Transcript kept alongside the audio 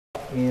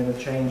in a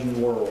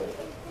changing world.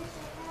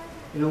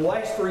 In the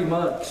last 3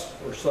 months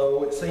or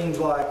so, it seems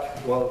like,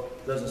 well,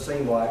 it doesn't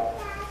seem like,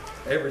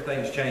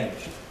 everything's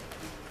changed.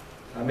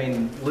 I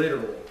mean,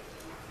 literally.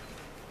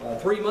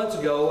 3 months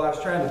ago, I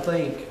was trying to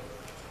think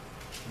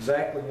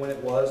exactly when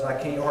it was.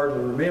 I can't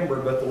hardly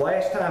remember, but the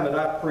last time that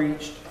I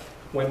preached,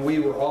 when we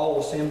were all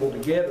assembled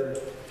together,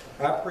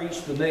 I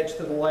preached the next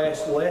to the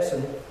last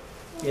lesson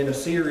in a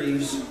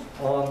series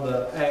on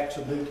the Acts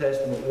of New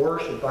Testament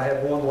worship. I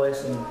have one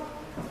lesson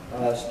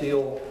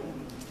still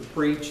to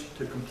preach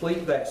to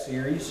complete that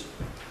series.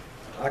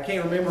 I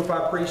can't remember if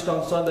I preached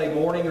on Sunday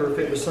morning or if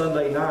it was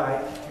Sunday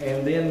night,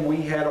 and then we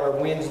had our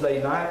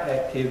Wednesday night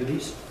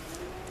activities.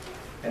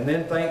 And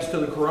then thanks to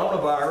the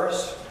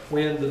coronavirus,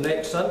 when the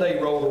next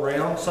Sunday rolled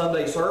around,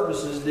 Sunday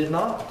services did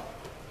not.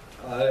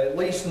 At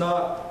least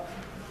not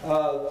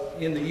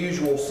in the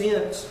usual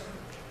sense.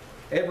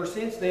 Ever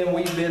since then,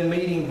 we've been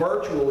meeting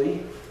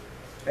virtually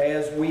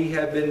as we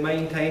have been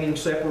maintaining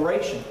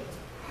separation.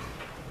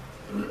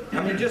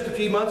 I mean, just a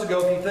few months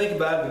ago, if you think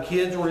about it, the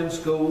kids were in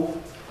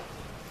school,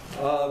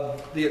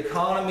 the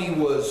economy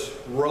was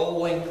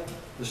rolling,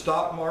 the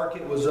stock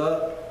market was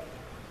up,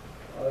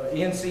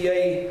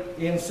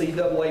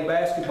 NCAA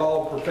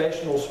basketball,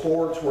 professional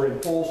sports were in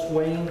full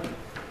swing,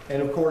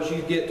 and of course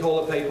you'd get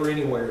toilet paper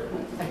anywhere.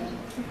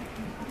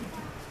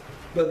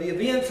 But the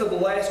events of the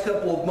last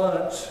couple of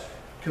months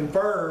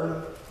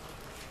confirm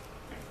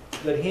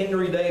that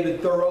Henry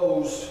David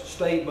Thoreau's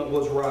statement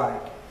was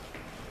right.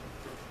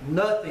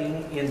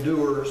 Nothing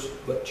endures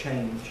but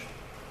change.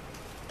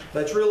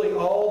 That's really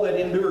all that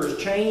endures.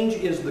 Change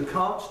is the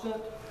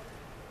constant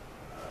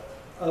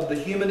of the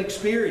human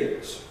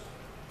experience.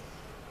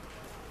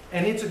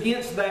 And it's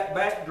against that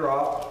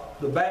backdrop,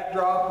 the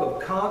backdrop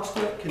of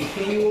constant,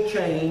 continual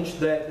change,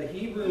 that the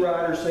Hebrew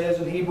writer says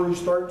in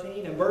Hebrews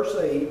 13 and verse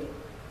 8,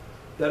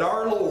 that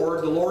our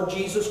Lord, the Lord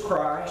Jesus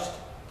Christ,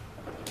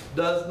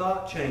 does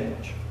not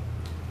change.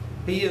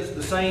 He is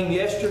the same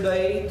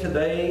yesterday,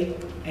 today,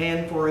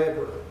 and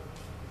forever.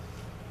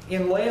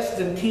 In less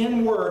than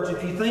 10 words,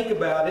 if you think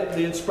about it,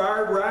 the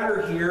inspired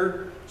writer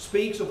here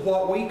speaks of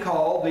what we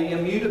call the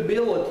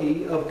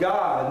immutability of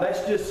God. And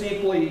that's just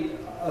simply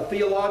a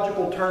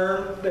theological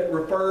term that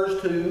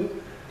refers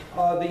to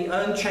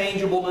the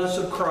unchangeableness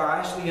of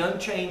Christ, the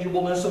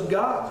unchangeableness of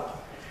God.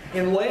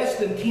 In less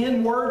than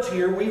 10 words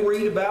here, we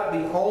read about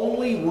the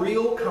only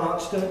real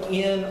constant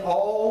in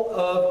all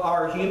of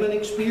our human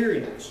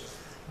experience,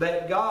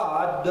 that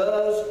God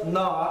does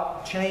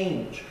not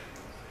change.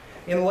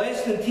 In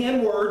less than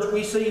 10 words,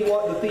 we see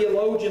what the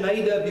theologian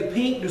A.W.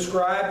 Pink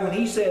described when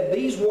he said,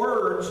 "These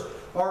words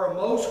are a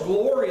most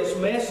glorious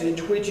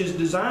message which is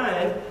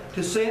designed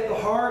to set the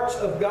hearts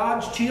of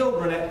God's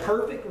children at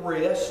perfect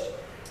rest,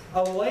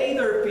 allay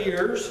their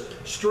fears,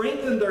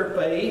 strengthen their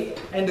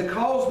faith, and to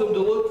cause them to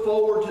look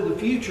forward to the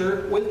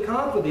future with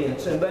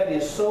confidence." And that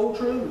is so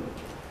true.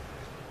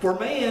 For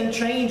man,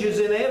 change is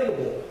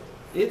inevitable.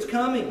 It's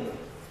coming.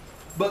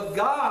 But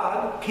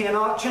God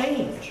cannot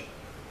change.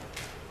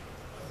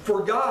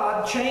 For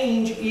God,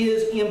 change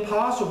is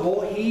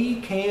impossible.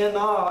 He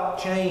cannot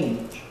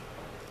change.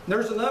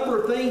 There's a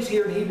number of things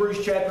here in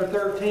Hebrews chapter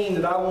 13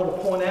 that I want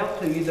to point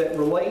out to you that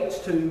relates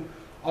to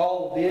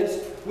all of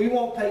this. We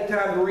won't take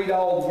time to read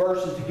all the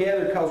verses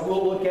together because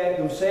we'll look at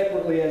them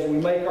separately as we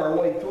make our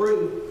way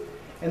through.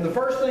 And the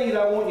first thing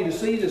that I want you to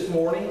see this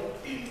morning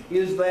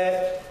is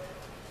that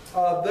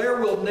there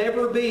will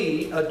never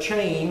be a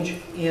change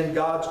in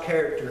God's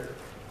character.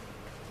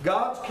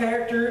 God's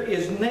character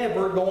is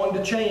never going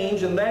to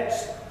change, and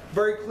that's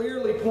very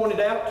clearly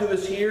pointed out to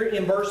us here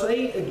in verse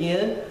 8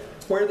 again,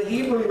 where the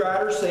Hebrew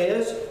writer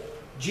says,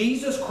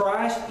 Jesus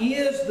Christ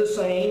is the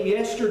same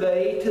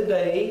yesterday,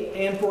 today,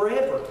 and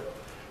forever.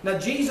 Now,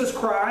 Jesus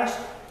Christ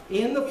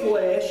in the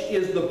flesh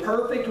is the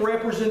perfect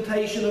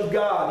representation of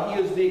God.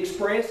 He is the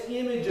express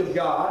image of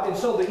God. And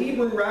so the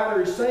Hebrew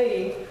writer is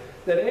saying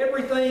that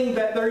everything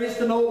that there is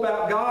to know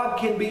about God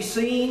can be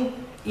seen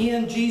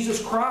in Jesus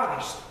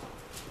Christ.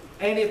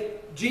 And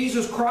if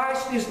Jesus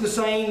Christ is the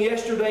same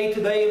yesterday,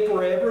 today, and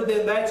forever,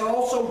 then that's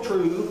also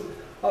true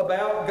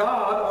about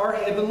God, our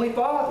Heavenly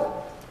Father.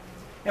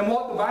 And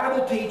what the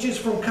Bible teaches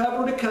from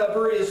cover to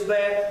cover is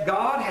that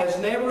God has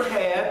never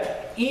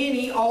had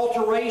any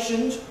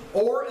alterations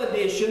or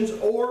additions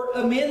or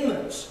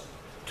amendments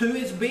to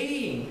His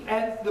being,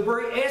 at the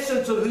very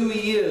essence of who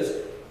He is.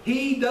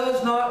 He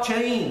does not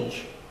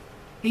change.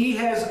 He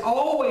has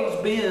always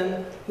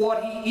been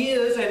what He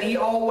is, and He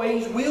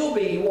always will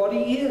be what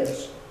He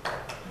is.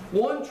 The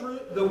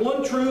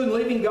one true and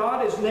living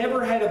God has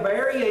never had a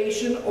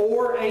variation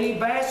or a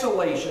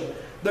vacillation.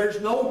 There's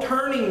no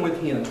turning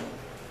with Him.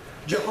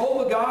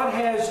 Jehovah God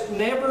has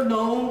never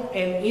known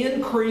an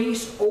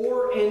increase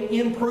or an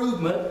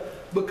improvement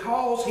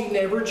because He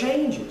never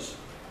changes.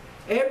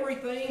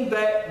 Everything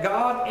that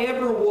God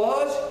ever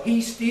was,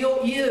 He still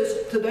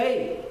is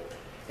today.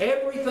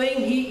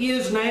 Everything He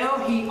is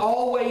now, He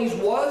always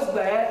was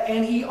that,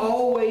 and He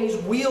always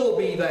will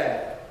be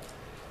that.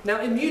 Now,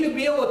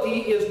 immutability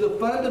is the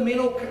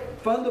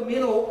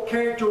fundamental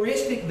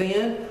characteristic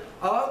then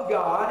of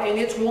God, and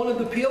it's one of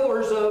the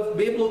pillars of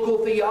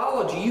biblical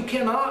theology. You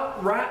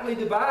cannot rightly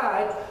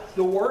divide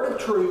the Word of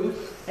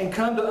truth and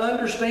come to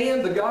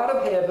understand the God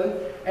of heaven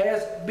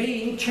as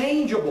being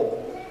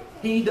changeable.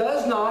 He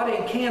does not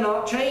and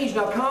cannot change.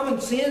 Now, common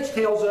sense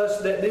tells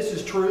us that this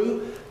is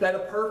true, that a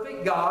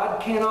perfect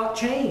God cannot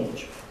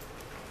change.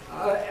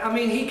 I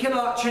mean, He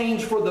cannot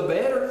change for the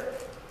better,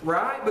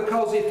 right?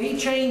 Because if He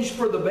changed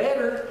for the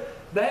better,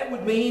 that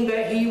would mean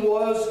that He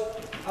was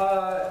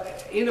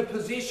in a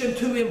position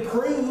to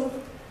improve.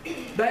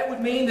 That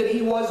would mean that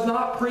He was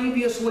not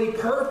previously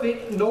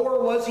perfect,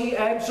 nor was He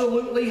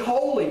absolutely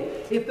holy.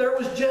 If there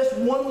was just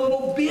one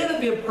little bit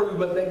of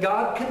improvement that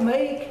God could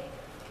make,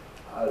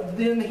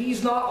 then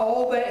He's not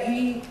all that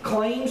He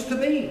claims to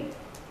be.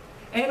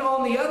 And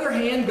on the other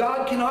hand,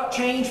 God cannot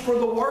change for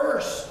the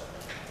worse.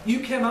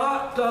 You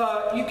cannot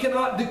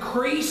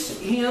decrease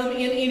Him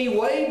in any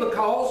way,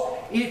 because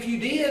if you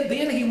did,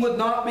 then He would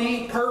not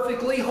be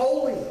perfectly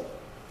holy.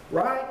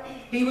 Right?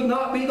 He would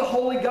not be the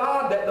holy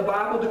God that the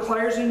Bible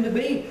declares Him to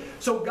be.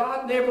 So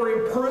God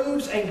never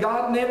improves and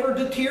God never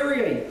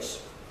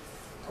deteriorates.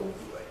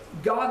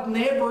 God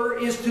never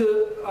is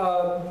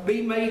to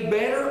be made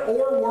better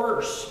or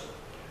worse.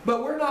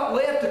 But we're not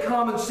left to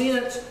common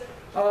sense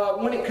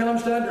when it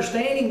comes to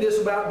understanding this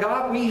about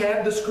God. We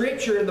have the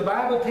Scripture, and the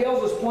Bible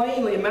tells us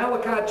plainly in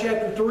Malachi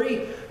chapter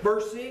 3,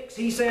 verse 6,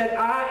 He said,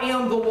 I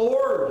am the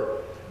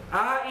Lord.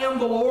 I am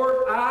the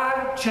Lord,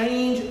 I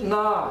change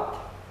not.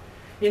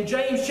 In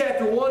James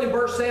chapter 1 and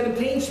verse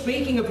 17,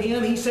 speaking of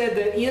Him, he said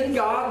that in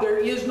God there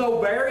is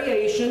no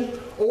variation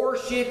or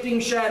shifting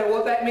shadow.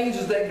 What that means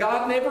is that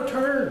God never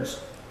turns.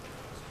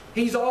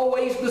 He's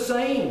always the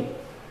same.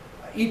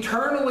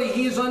 Eternally,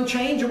 He is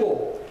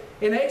unchangeable.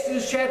 In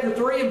Exodus chapter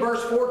 3 and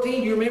verse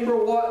 14, do you remember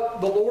what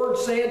the Lord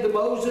said to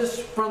Moses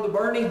from the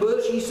burning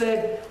bush? He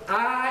said,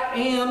 I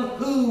am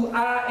who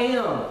I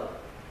am.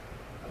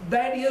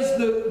 That is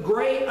the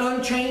great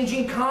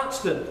unchanging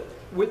constant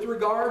with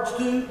regards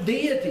to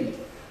deity.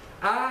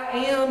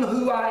 I am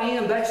who I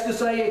am. That's to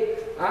say,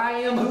 I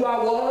am who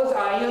I was,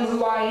 I am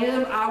who I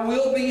am, I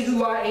will be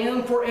who I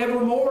am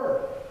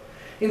forevermore.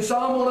 In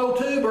Psalm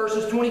 102,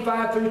 verses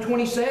 25 through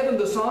 27,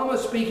 the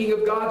psalmist, speaking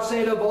of God,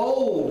 said, of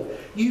old,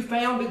 you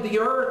founded the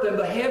earth, and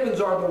the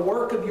heavens are the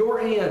work of your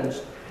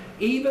hands.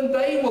 Even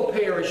they will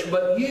perish,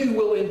 but you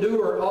will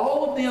endure.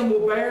 All of them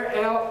will wear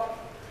out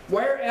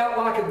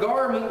like a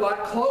garment,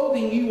 like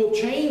clothing. You will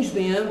change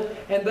them,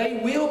 and they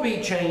will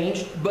be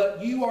changed,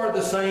 but you are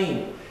the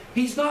same.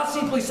 He's not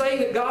simply saying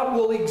that God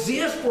will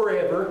exist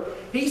forever.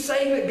 He's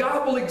saying that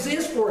God will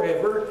exist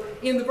forever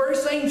in the very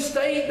same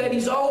state that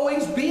He's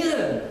always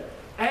been.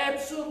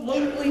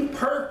 Absolutely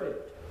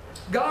perfect.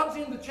 God's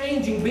in the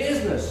changing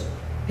business.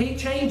 He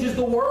changes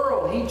the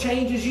world. He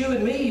changes you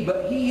and me,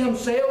 but He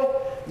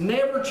Himself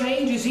never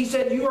changes. He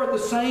said, you are the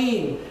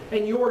same,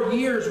 and your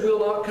years will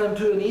not come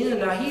to an end.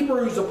 Now,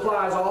 Hebrews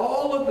applies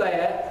all of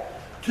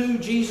that to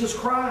Jesus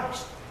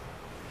Christ.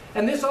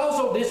 And this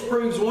also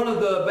disproves one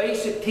of the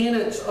basic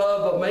tenets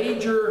of a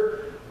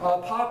major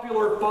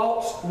popular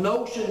false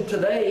notion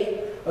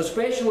today,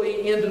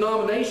 especially in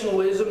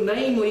denominationalism,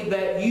 namely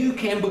that you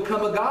can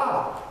become a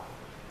God.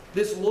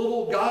 This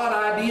little God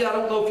idea, I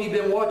don't know if you've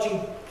been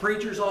watching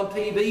preachers on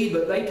TV,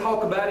 but they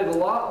talk about it a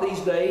lot these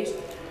days.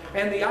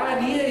 And the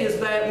idea is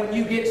that when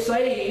you get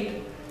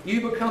saved, you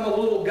become a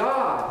little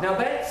God. Now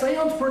that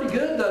sounds pretty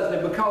good, doesn't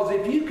it? Because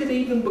if you could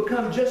even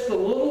become just a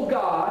little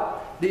God,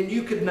 then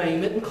you could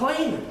name it and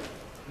claim it.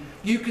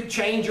 You could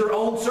change your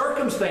own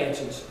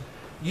circumstances.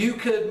 You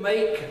could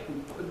make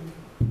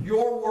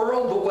your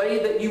world the way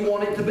that you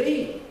want it to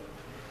be.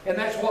 And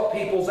that's what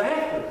people's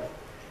after.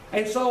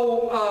 And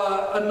so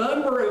a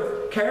number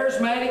of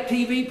charismatic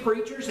TV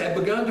preachers have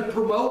begun to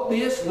promote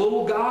this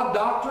little God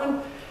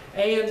doctrine.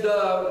 And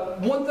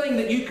one thing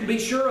that you can be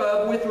sure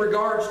of with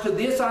regards to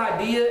this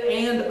idea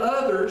and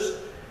others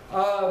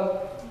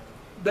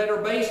that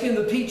are based in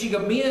the teaching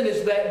of men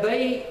is that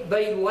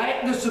they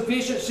lack the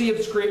sufficiency of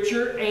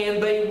Scripture,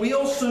 and they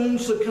will soon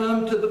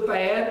succumb to the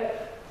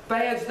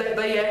fads that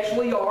they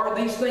actually are.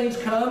 These things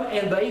come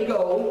and they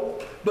go,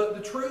 but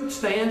the truth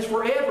stands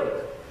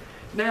forever.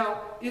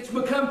 Now, it's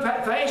become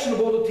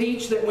fashionable to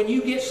teach that when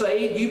you get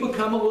saved, you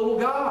become a little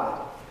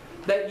God.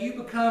 That you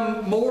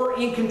become more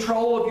in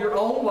control of your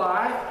own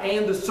life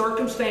and the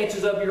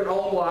circumstances of your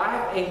own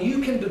life, and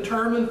you can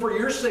determine for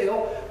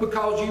yourself,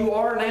 because you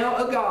are now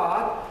a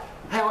God,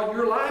 how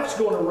your life's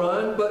going to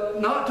run.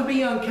 But not to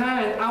be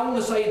unkind, I want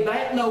to say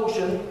that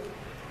notion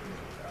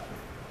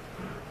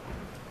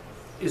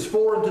is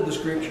foreign to the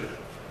Scripture.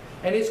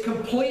 And it's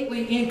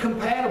completely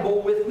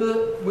incompatible with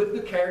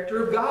the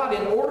character of God.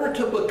 In order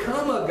to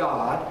become a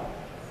God,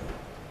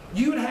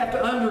 you would have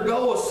to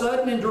undergo a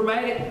sudden and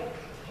dramatic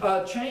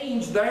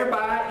change,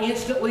 thereby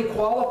instantly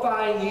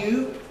qualifying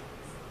you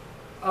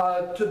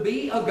to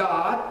be a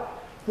God,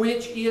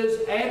 which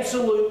is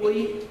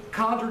absolutely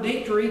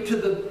contradictory to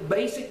the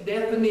basic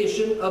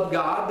definition of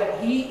God, that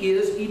He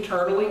is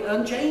eternally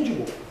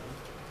unchangeable.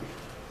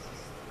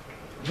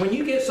 When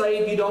you get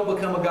saved, you don't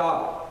become a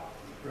God.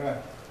 Right.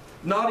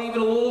 Not even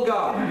a little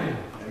God.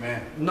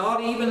 Amen.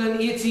 Not even an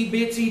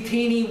itsy-bitsy,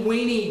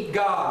 teeny-weeny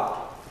God.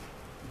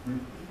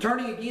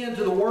 Turning again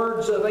to the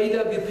words of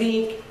A.W.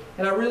 Pink,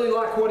 and I really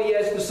like what he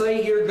has to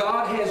say here.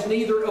 God has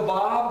neither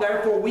evolved,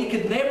 therefore we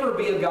could never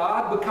be a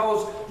God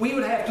because we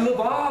would have to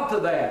evolve to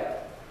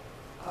that.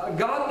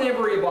 God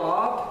never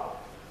evolved,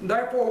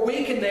 therefore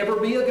we can never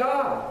be a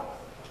God.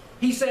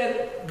 He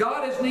said,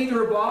 God has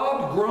neither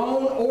evolved,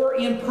 grown, or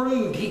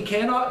improved. He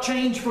cannot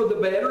change for the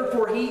better,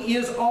 for He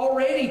is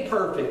already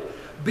perfect.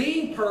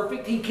 Being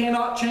perfect, He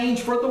cannot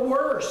change for the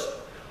worse.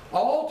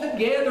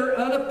 Altogether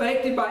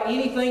unaffected by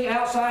anything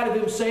outside of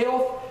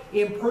Himself,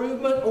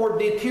 improvement or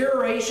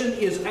deterioration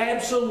is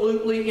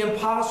absolutely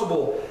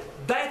impossible.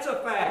 That's a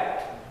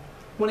fact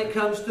when it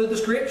comes to the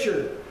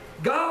Scripture.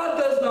 God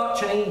does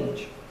not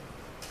change.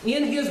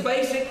 In His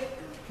basic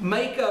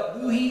makeup,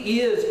 who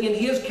He is, in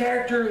His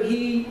character,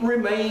 He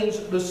remains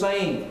the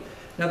same.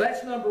 Now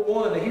that's number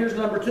one. Now here's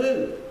number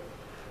two.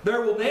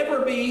 There will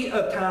never be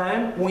a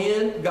time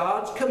when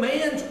God's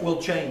commands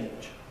will change.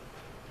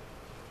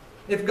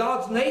 If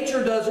God's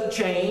nature doesn't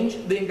change,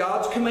 then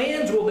God's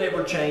commands will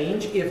never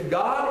change. If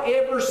God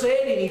ever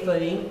said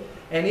anything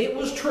and it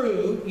was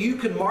true, you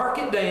can mark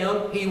it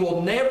down. He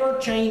will never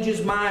change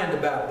His mind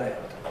about that.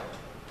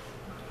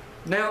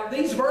 Now,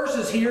 these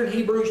verses here in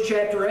Hebrews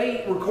chapter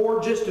 8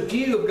 record just a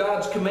few of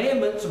God's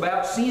commandments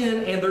about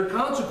sin and their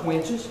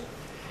consequences.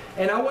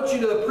 And I want you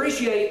to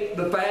appreciate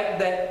the fact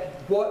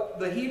that what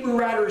the Hebrew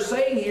writer is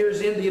saying here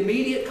is in the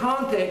immediate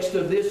context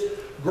of this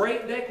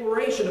great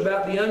declaration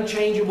about the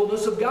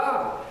unchangeableness of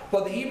God.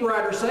 What the Hebrew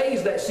writer says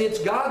is that since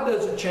God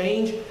doesn't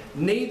change,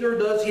 neither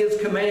does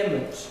His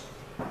commandments.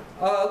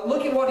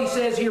 Look at what he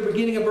says here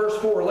beginning of verse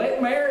 4.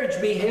 Let marriage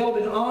be held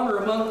in honor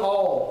among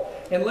all,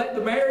 and let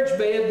the marriage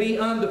bed be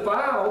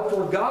undefiled,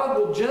 for God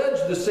will judge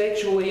the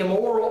sexually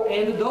immoral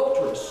and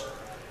adulterous.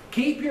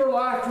 Keep your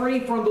life free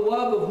from the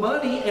love of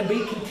money and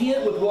be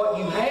content with what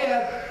you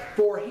have,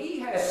 for He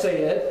has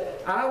said,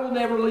 I will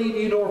never leave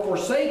you nor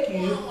forsake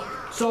you.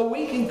 So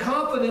we can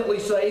confidently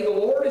say, the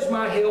Lord is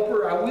my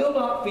helper. I will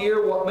not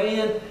fear what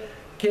man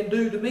can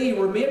do to me.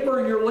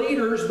 Remember your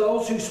leaders,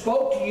 those who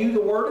spoke to you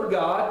the Word of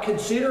God.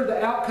 Consider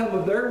the outcome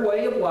of their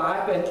way of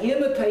life and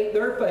imitate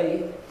their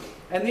faith.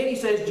 And then he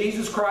says,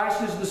 Jesus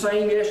Christ is the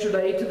same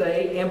yesterday,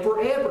 today, and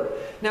forever.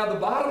 Now the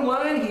bottom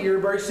line here,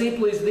 very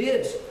simply, is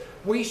this.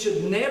 We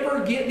should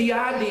never get the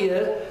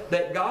idea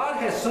that God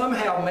has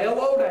somehow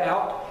mellowed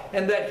out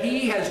and that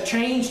He has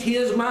changed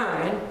His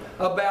mind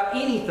about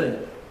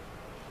anything.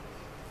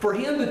 For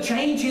Him to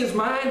change His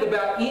mind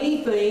about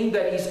anything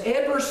that He's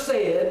ever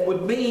said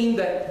would mean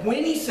that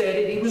when He said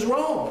it, He was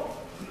wrong.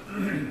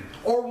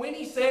 Or when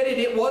He said it,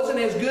 it wasn't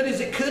as good as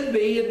it could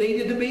be, it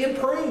needed to be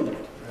improved.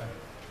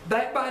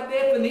 That by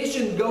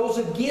definition goes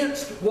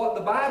against what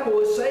the Bible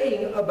is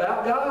saying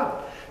about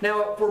God.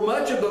 Now, for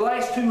much of the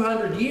last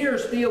 200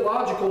 years,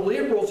 theological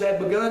liberals have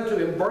begun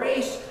to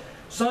embrace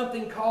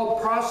something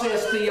called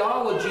process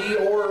theology,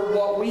 or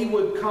what we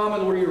would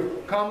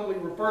commonly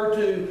refer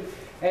to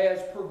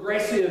as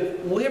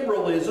progressive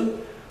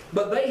liberalism.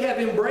 But they have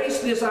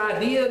embraced this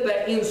idea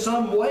that in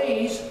some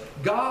ways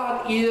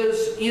God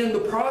is in the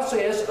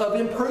process of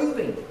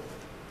improving.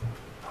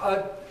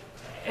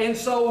 And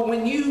so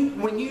when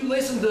you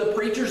listen to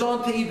preachers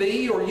on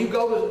TV, or you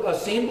go to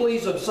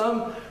assemblies of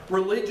some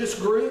religious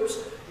groups,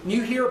 and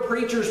you hear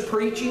preachers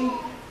preaching,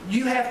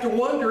 you have to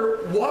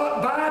wonder,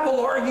 what Bible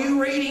are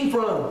you reading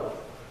from?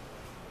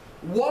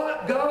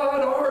 What God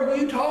are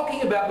you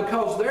talking about?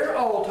 Because they're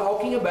all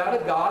talking about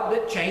a God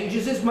that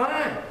changes His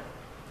mind.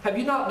 Have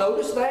you not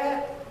noticed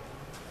that?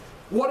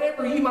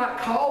 Whatever you might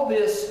call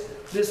this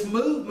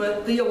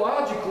movement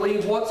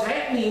theologically, what's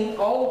happening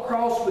all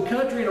across the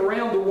country and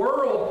around the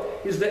world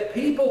is that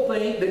people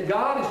think that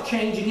God is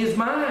changing His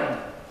mind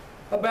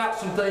about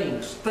some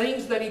things.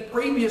 Things that He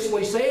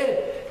previously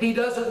said, He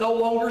doesn't no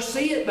longer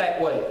see it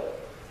that way.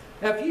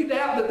 Now, if you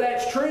doubt that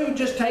that's true,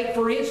 just take,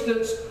 for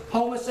instance,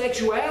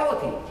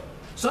 homosexuality.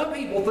 Some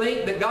people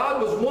think that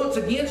God was once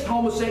against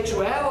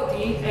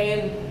homosexuality,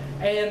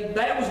 and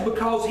that was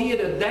because He had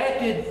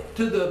adapted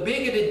to the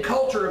bigoted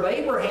culture of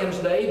Abraham's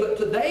day. But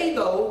today,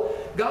 though,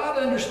 God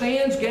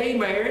understands gay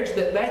marriage,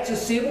 that that's a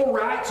civil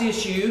rights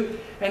issue,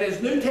 and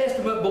as New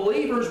Testament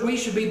believers, we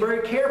should be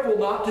very careful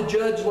not to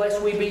judge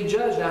lest we be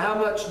judged. Now, how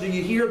much do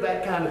you hear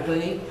that kind of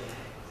thing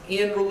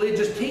in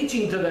religious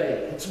teaching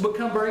today? It's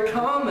become very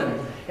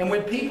common. And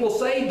when people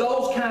say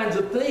those kinds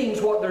of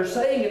things, what they're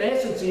saying in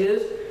essence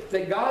is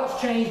that God's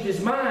changed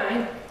His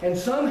mind and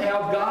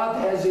somehow God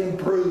has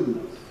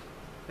improved.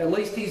 At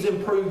least He's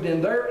improved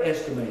in their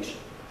estimation,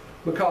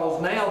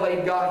 because now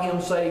they've got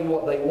Him saying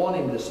what they want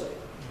Him to say.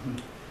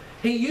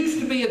 He used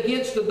to be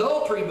against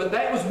adultery, but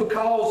that was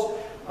because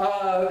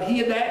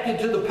he adapted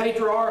to the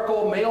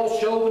patriarchal, male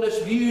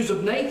chauvinist views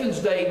of Nathan's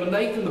day, when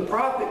Nathan the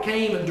prophet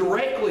came and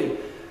directly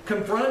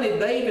confronted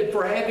David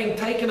for having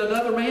taken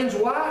another man's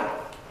wife.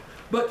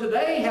 But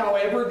today,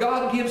 however,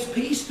 God gives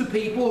peace to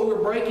people who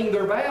are breaking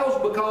their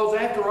vows, because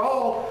after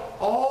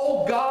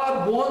all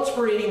God wants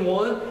for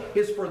anyone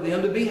is for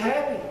them to be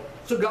happy.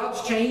 So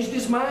God's changed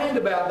His mind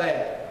about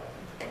that.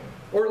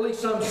 Or at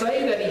least some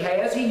say that he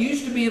has. He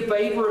used to be in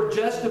favor of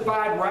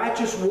justified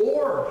righteous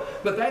war,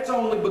 but that's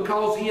only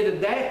because he had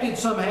adapted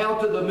somehow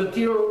to the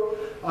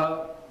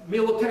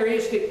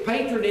militaristic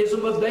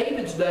patriotism of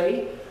David's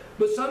day.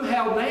 But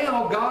somehow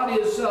now God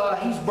is,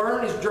 he's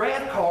burned his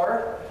draft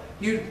card,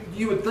 you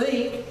would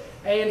think,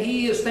 and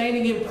he is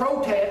standing in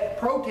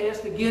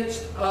protest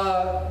against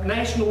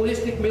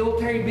nationalistic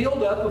military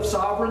buildup of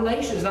sovereign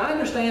nations. And I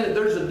understand that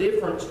there's a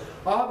difference,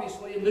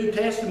 obviously, in the New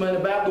Testament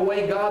about the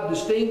way God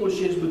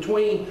distinguishes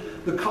between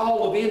the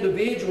call of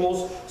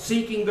individuals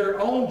seeking their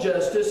own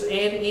justice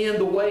and in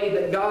the way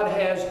that God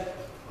has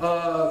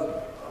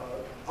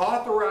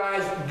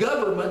authorized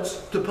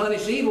governments to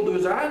punish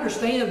evildoers. I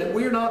understand that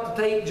we're not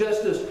to take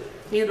justice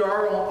into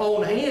our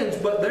own hands,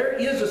 but there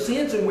is a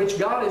sense in which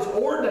God has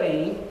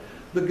ordained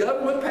the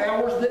government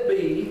powers that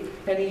be,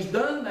 and He's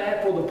done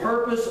that for the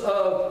purpose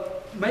of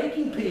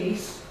making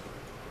peace,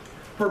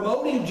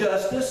 promoting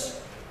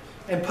justice,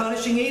 and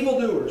punishing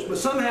evildoers. But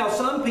somehow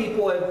some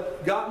people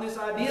have gotten this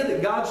idea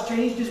that God's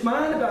changed His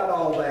mind about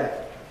all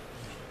that.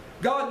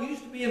 God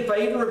used to be in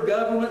favor of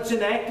governments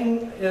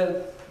enacting,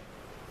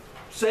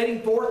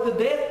 setting forth the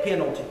death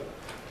penalty.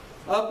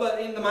 But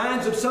in the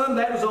minds of some,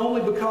 that was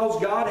only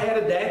because God had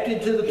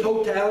adapted to the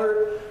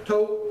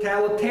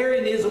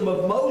totalitarianism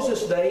of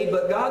Moses' day,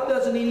 but God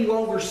doesn't any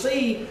longer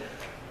see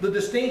the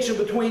distinction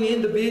between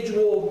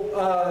individual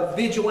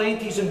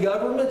vigilantes and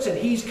governments, and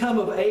He's come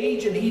of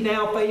age, and He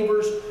now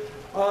favors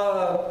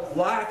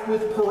life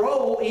with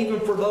parole, even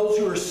for those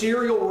who are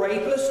serial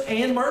rapists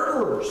and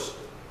murderers.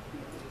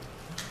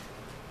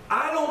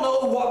 I don't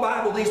know what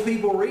Bible these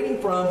people are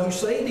reading from who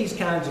say these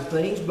kinds of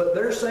things, but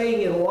they're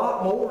saying it a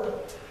lot more.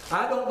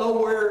 I don't know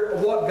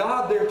what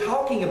God they're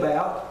talking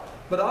about,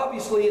 but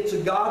obviously it's a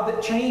God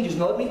that changes.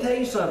 Now let me tell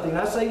you something.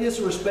 I say this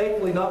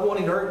respectfully, not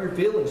wanting to hurt your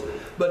feelings,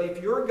 but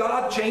if your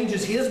God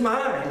changes His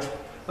mind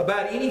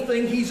about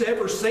anything He's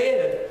ever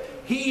said,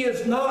 He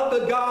is not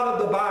the God of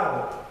the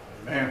Bible.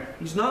 Amen.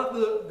 He's not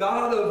the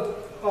God of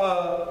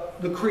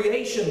the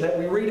creation that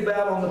we read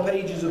about on the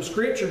pages of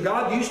Scripture.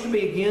 God used to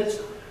be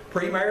against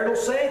premarital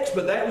sex,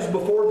 but that was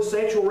before the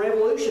sexual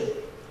revolution.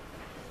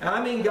 I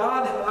mean,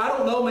 God, I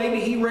don't know, maybe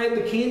He read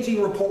the Kinsey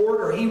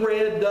report or He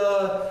read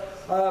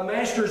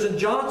Masters and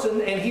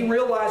Johnson, and He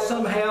realized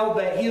somehow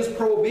that His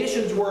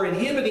prohibitions were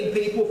inhibiting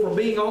people from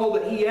being all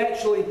that He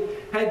actually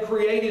had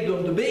created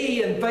them to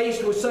be, and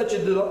faced with such a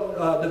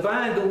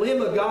divine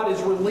dilemma, God has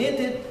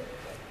relented.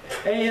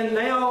 And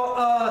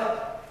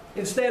now,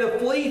 instead of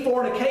flee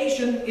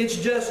fornication, it's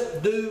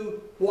just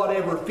do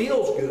whatever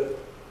feels good.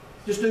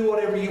 Just do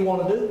whatever you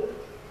want to do.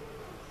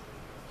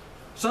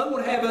 Some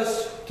would have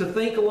us to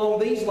think along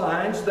these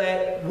lines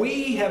that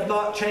we have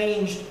not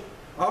changed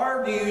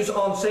our views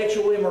on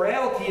sexual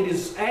immorality. It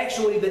is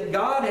actually that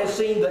God has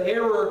seen the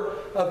error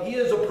of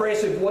His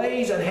oppressive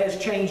ways and has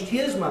changed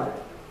His mind.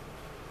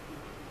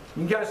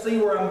 You can kind of see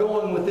where I'm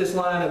going with this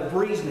line of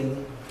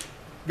reasoning.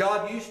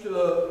 God used to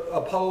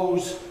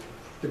oppose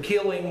the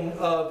killing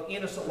of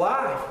innocent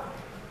life.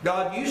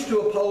 God used to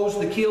oppose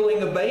the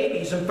killing of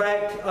babies. In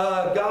fact,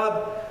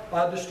 God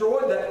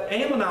destroyed the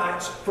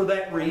Ammonites for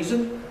that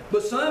reason.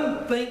 But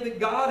some think that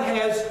God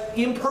has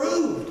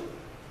improved,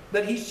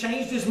 that He's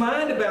changed His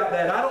mind about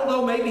that. I don't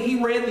know, maybe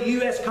He read the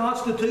U.S.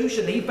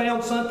 Constitution. He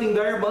found something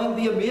there among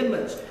the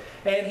amendments.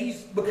 And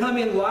He's become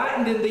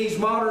enlightened in these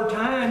modern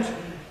times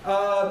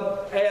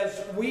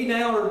as we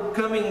now are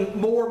becoming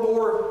more and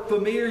more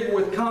familiar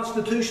with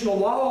constitutional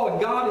law.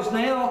 And God is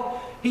now,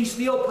 He's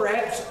still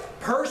perhaps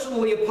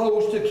personally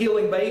opposed to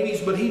killing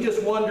babies, but He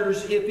just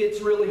wonders if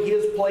it's really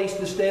His place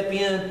to step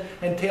in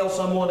and tell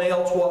someone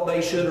else what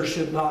they should or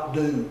should not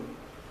do.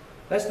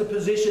 That's the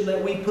position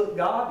that we put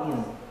God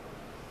in.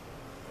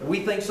 We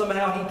think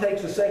somehow He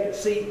takes a second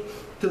seat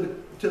to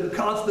the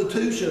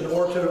Constitution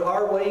or to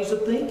our ways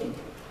of thinking.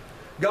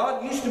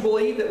 God used to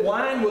believe that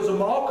wine was a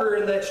mocker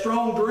and that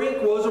strong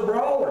drink was a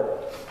brawler.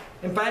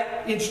 In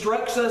fact,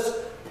 instructs us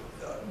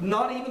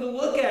not even to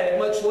look at it,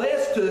 much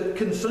less to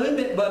consume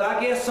it. But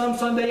I guess some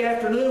Sunday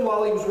afternoon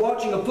while he was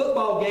watching a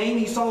football game,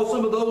 he saw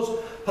some of those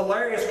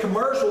hilarious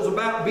commercials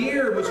about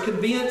beer and was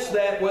convinced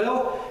that,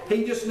 well,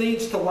 he just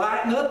needs to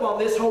lighten up on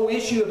this whole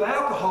issue of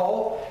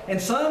alcohol. And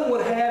some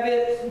would have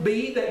it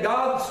be that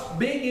God's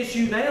big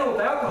issue now with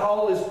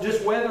alcohol is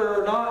just whether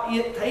or not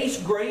it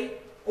tastes great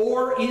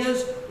or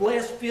is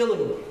less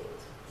filling.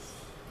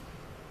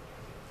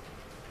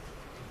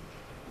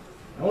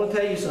 I want to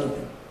tell you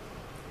something.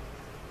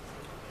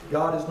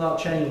 God has not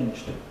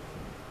changed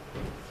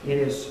in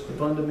His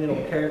fundamental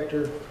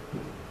character.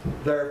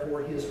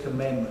 Therefore, His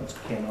commandments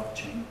cannot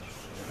change.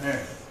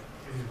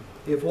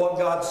 If what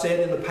God said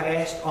in the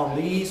past on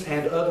these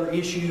and other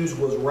issues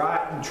was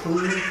right and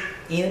true,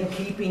 in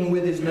keeping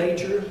with His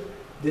nature,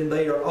 then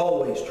they are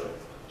always true.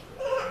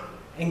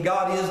 And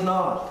God is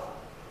not,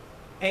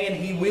 and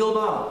He will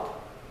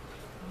not,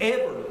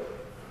 ever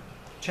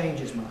change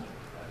His mind.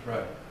 That's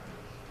right.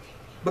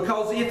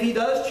 Because if He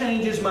does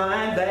change His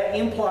mind, that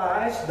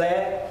implies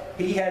that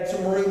He had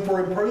some room for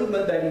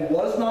improvement, that He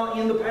was not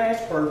in the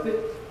past perfect,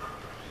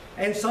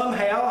 and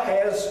somehow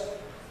has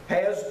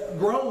has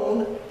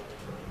grown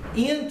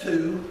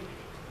into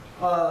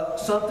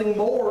something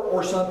more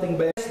or something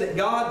better. That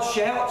God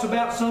shouts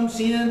about some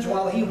sins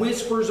while He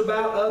whispers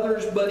about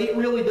others, but it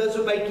really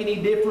doesn't make any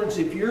difference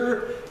if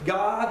you're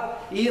God,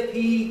 if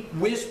He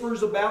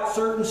whispers about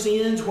certain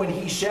sins when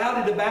He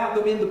shouted about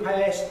them in the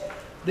past,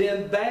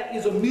 then that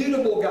is a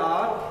mutable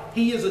God.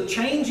 He is a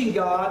changing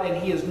God, and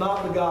He is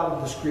not the God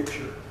of the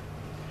Scripture.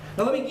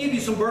 Now let me give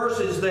you some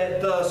verses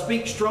that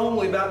speak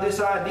strongly about this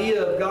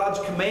idea of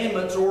God's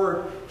commandments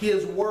or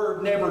His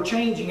Word never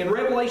changing. In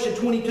Revelation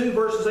 22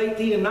 verses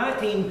 18 and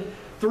 19,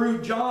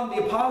 through John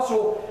the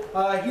Apostle,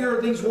 here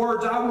are these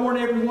words: I warn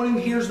everyone who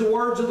hears the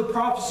words of the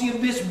prophecy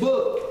of this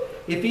book.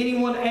 If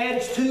anyone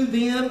adds to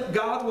them,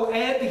 God will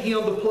add to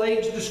him the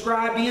plagues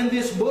described in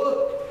this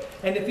book.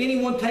 And if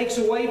anyone takes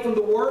away from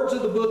the words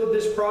of the book of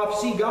this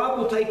prophecy, God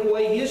will take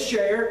away his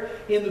share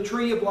in the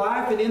tree of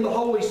life and in the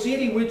holy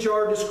city which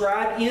are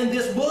described in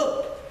this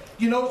book.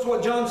 You notice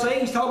what John's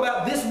saying? He's talking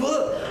about this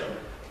book.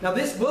 Now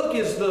this book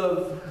is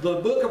the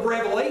book of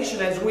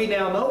Revelation as we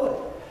now know it.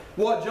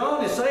 What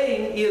John is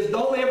saying is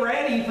don't ever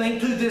add anything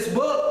to this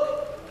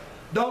book.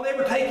 Don't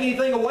ever take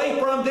anything away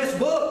from this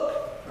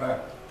book. Right.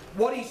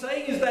 What he's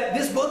saying is that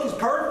this book is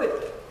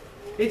perfect.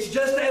 It's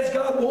just as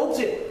God wants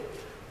it.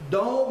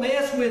 Don't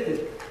mess with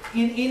it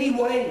in any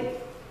way.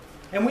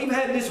 And we've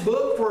had this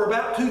book for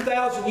about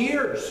 2,000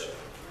 years.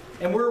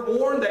 And we're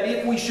warned that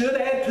if we should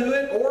add to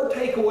it or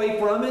take away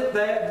from it,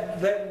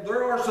 that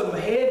there are some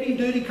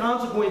heavy-duty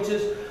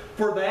consequences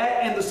for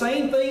that. And the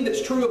same thing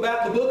that's true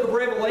about the book of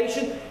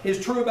Revelation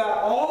is true about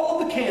all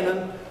of the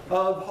canon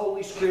of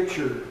Holy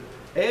Scripture.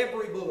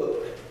 Every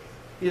book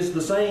is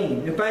the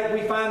same. In fact,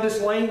 we find this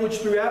language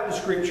throughout the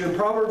Scripture. In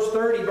Proverbs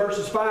 30,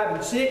 verses 5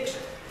 and 6,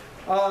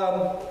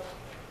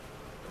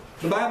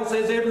 the Bible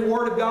says every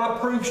word of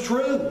God proves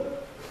true.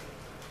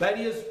 That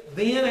is,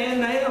 then and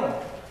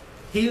now.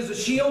 He is a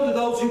shield to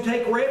those who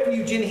take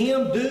refuge in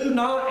Him. Do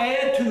not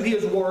add to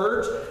His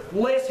words,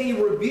 lest He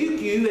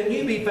rebuke you and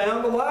you be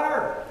found a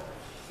liar.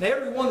 Now,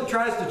 everyone that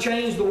tries to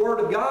change the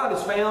Word of God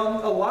is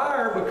found a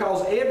liar,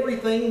 because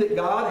everything that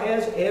God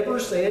has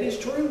ever said is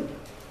true.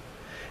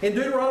 In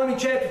Deuteronomy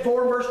chapter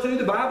 4 and verse 2,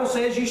 the Bible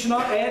says, you shall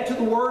not add to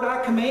the word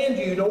I command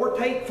you, nor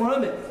take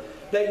from it,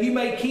 that you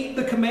may keep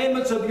the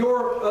commandments of the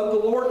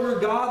Lord your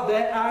God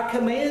that I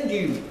command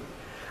you.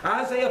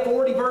 Isaiah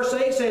 40 verse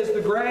 8 says,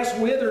 the grass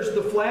withers,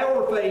 the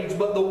flower fades,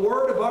 but the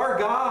word of our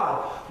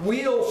God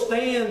will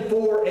stand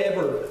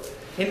forever.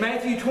 In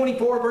Matthew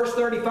 24 verse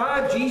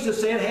 35, Jesus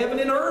said, heaven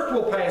and earth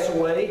will pass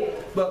away,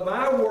 but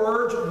my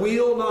words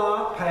will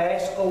not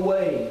pass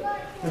away.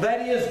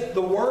 That is,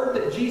 the word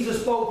that Jesus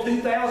spoke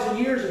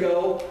 2,000 years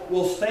ago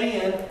will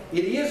stand.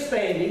 It is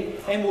standing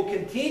and will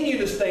continue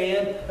to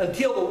stand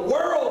until the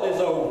world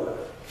is over.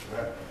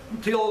 Right.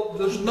 Until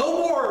there's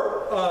no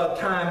more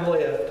time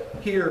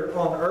left here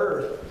on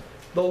earth.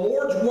 The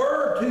Lord's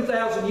word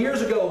 2,000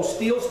 years ago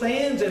still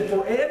stands and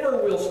forever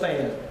will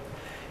stand.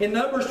 In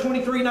Numbers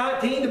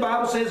 23:19, the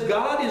Bible says,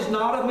 God is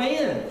not a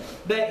man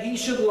that He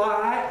should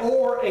lie,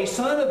 or a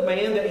son of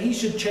man that He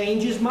should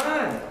change His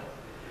mind.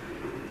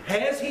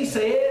 Has He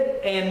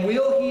said, and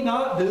will He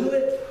not do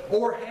it?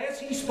 Or has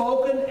He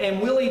spoken,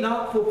 and will He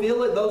not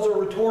fulfill it? Those are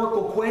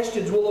rhetorical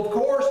questions. Well,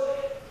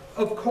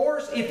 of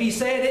course, if He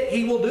said it,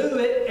 He will do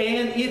it.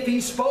 And if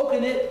He's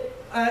spoken it,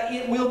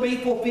 it will be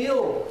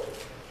fulfilled.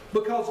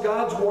 Because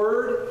God's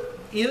Word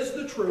is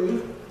the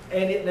truth,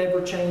 and it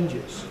never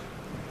changes.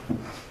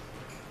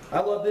 I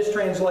love this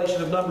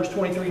translation of Numbers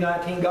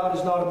 23:19. God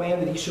is not a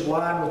man that He should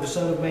lie, nor the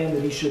Son of Man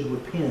that He should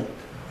repent.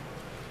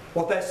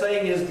 What that's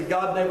saying is that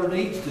God never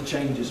needs to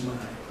change His mind.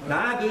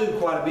 Now, I do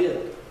quite a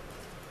bit,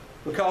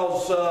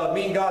 because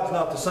me and God's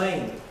not the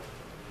same.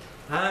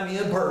 I'm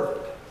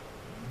imperfect,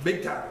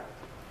 big time.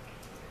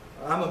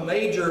 I'm a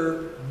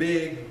major,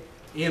 big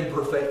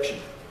imperfection.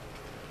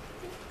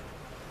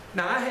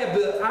 Now, I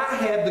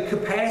have the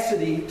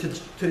capacity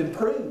to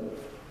improve.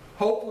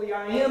 Hopefully,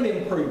 I am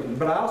improving,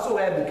 but I also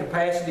have the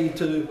capacity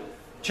to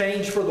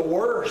change for the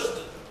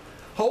worst.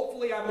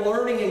 Hopefully I'm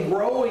learning and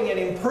growing and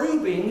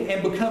improving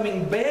and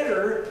becoming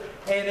better,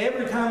 and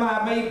every time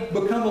I may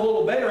become a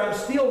little better, I'm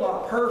still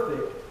not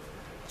perfect.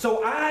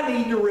 So I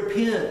need to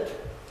repent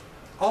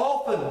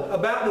often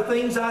about the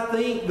things I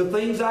think, the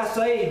things I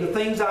say, the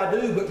things I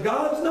do. But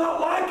God's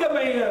not like a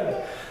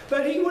man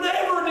that He would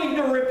ever need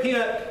to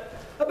repent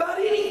about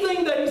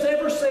anything that He's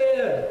ever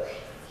said.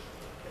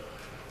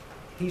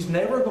 He's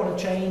never going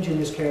to change in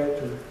His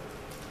character,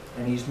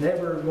 and He's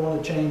never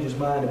going to change His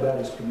mind about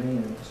His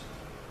commands.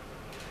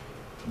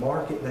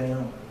 Mark it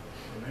down.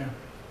 Amen.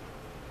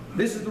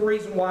 This is the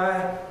reason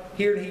why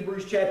here in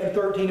Hebrews chapter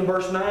 13 and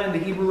verse 9, the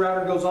Hebrew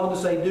writer goes on to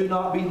say, do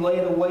not be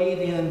led away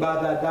then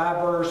by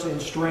diverse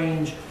and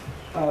strange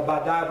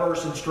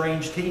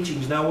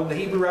teachings. Now, when the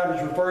Hebrew writer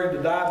is referring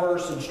to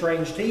diverse and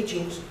strange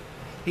teachings,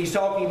 he's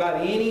talking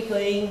about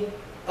anything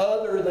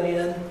other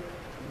than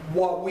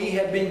what we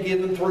have been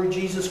given through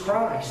Jesus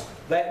Christ.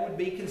 That would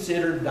be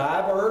considered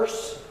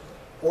diverse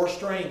or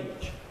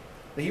strange.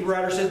 The Hebrew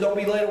writer says, don't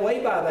be led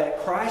away by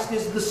that. Christ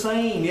is the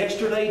same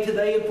yesterday,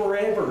 today, and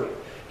forever.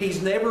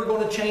 He's never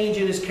going to change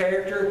in His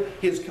character.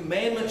 His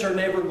commandments are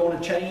never going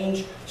to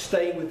change.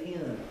 Stay with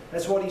Him.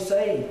 That's what He's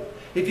saying.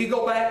 If you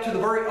go back to the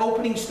very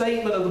opening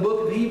statement of the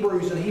book of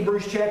Hebrews, in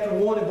Hebrews chapter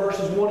 1 and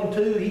verses 1 and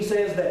 2, He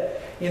says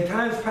that in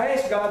times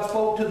past God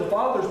spoke to the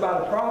fathers by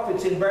the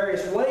prophets in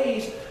various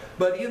ways,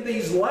 but in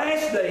these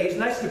last days,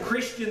 and that's the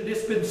Christian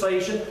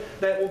dispensation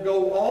that will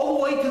go all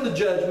the way to the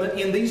judgment,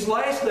 in these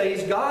last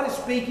days God is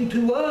speaking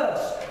to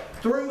us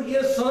through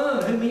His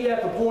Son, whom He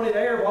hath appointed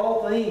heir of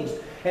all things.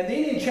 And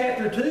then in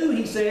chapter 2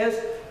 He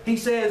says,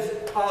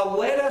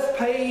 let us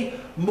pay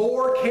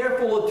more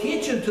careful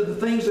attention to the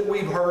things that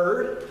we've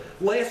heard,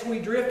 lest we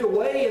drift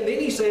away. And then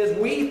He says,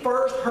 we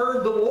first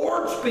heard the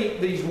Lord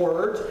speak these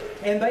words,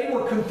 and they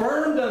were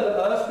confirmed unto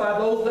us by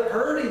those that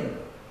heard Him.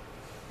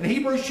 In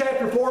Hebrews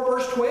chapter 4,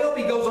 verse 12,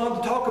 he goes on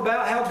to talk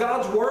about how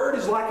God's Word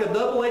is like a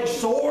double-edged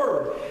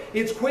sword.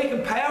 It's quick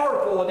and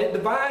powerful, and it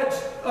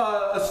divides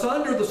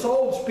asunder the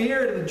soul and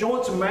spirit and the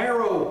joints and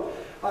marrow.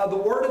 The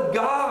Word of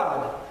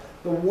God,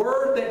 the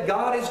Word that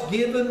God has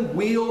given,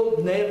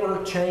 will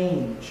never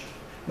change.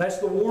 And that's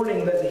the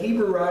warning that the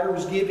Hebrew writer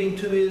was giving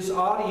to his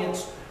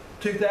audience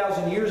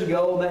 2,000 years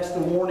ago, and that's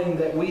the warning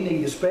that we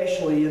need,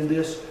 especially in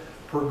this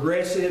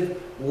progressive,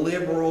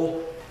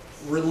 liberal,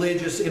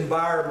 religious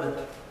environment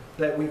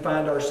that we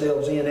find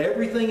ourselves in.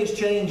 Everything is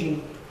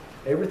changing.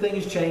 Everything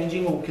is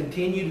changing, will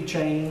continue to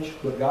change,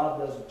 but God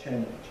doesn't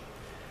change.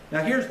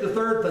 Now here's the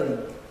third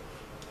thing.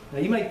 Now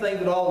you may think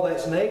that all of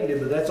that's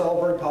negative, but that's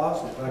all very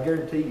positive, I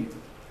guarantee you.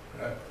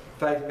 Right.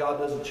 The fact that God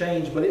doesn't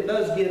change, but it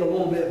does get a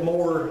little bit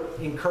more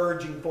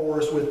encouraging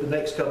for us with the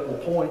next couple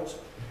of points.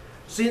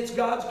 Since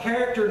God's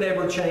character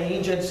never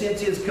changes, and since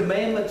His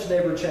commandments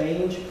never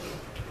change,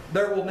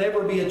 there will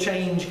never be a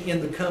change in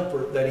the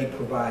comfort that He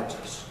provides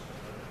us.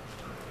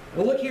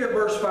 Well, look here at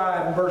verse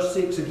 5 and verse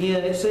 6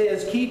 again. It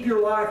says, keep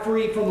your life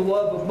free from the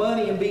love of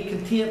money and be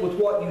content with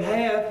what you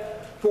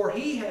have, for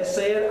He has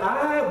said,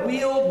 I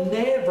will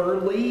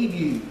never leave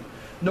you,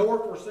 nor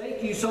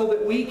forsake you, so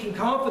that we can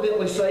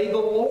confidently say, the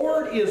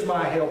Lord is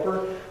my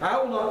helper. I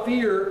will not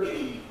fear,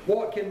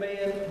 what can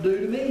man do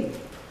to me?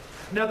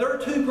 Now there are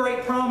two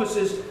great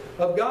promises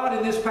of God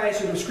in this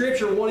passage of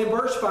Scripture, one in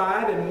verse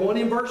 5 and one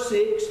in verse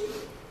 6.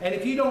 And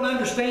if you don't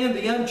understand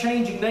the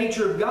unchanging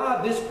nature of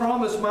God, this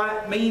promise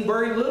might mean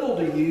very little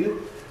to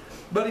you.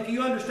 But if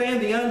you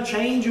understand the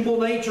unchangeable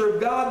nature of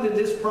God, then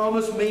this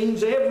promise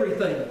means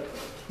everything.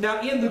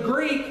 Now in the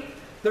Greek,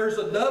 there's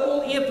a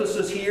double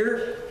emphasis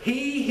here.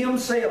 He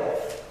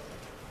Himself.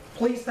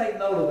 Please take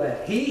note of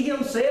that. He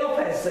Himself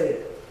has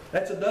said.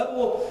 That's a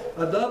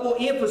double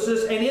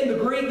emphasis. And in the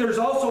Greek, there's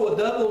also a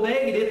double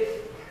negative.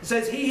 It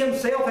says, He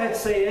Himself hath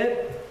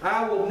said,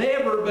 I will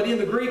never, but in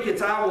the Greek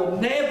it's, I will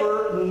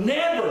never,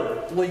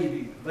 never leave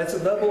you. That's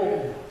a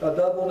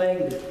double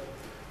negative.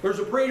 There's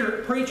a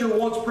preacher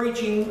once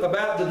preaching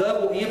about the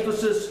double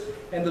emphasis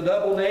and the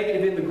double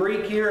negative in the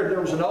Greek here.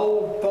 There was an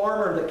old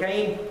farmer that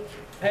came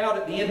out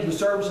at the end of the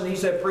service and he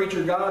said,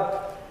 Preacher,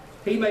 God,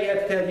 He may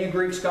have to tell you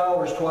Greek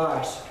scholars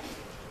twice,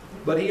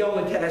 but He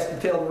only has to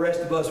tell the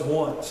rest of us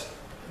once.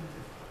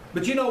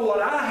 But you know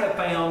what I have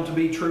found to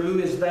be true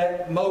is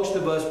that most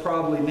of us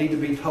probably need to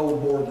be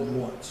told more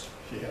than once.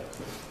 Yeah.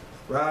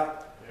 Right?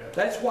 Yeah.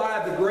 That's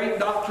why the great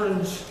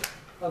doctrines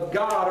of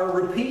God are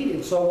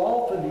repeated so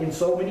often in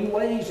so many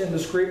ways in the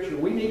Scripture.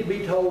 We need to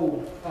be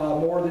told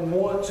more than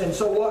once. And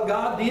so what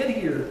God did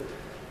here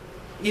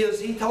is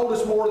He told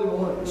us more than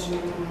once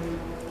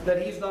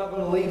that He's not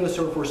going to leave us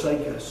or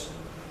forsake us.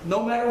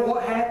 No matter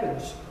what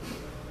happens.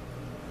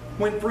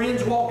 When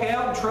friends walk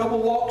out and trouble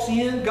walks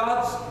in,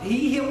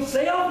 He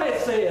Himself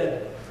has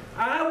said,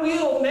 I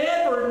will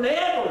never,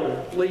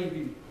 never leave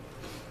you.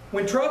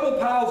 When trouble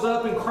piles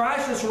up and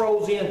crisis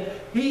rolls in,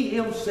 He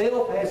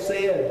Himself has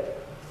said,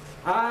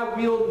 I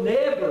will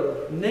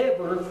never,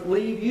 never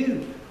leave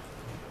you.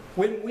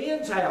 When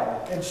winds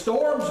howl and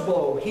storms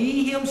blow,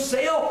 He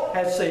Himself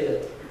has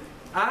said,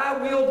 I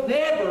will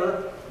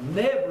never,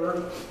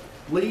 never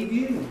leave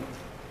you.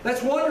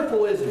 That's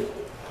wonderful, isn't it?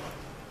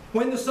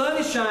 When the sun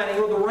is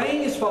shining or the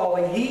rain is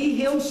falling, He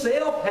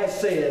Himself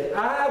has said,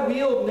 I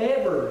will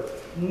never,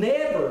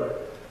 never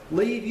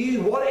leave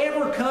you.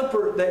 Whatever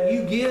comfort that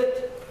you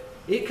get,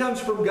 it comes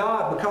from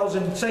God, because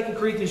in 2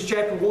 Corinthians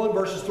chapter 1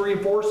 verses 3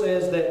 and 4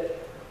 says that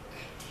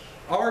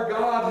our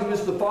God, who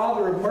is the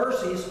Father of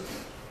mercies,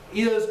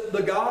 is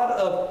the God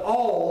of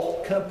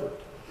all comfort.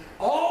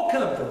 All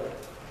comfort.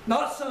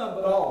 Not some,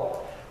 but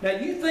all. Now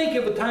you think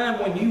of a time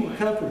when you were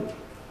comforted.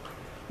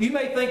 You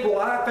may think,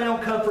 well, I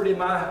found comfort in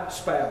my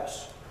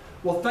spouse.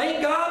 Well,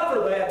 thank God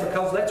for that,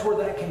 because that's where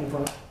that came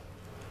from.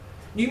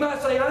 You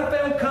might say, I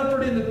found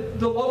comfort in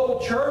the local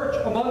church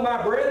among my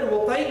brethren.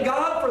 Well, thank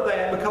God for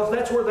that, because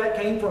that's where that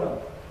came from.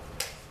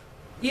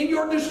 In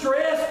your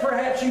distress,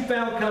 perhaps you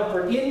found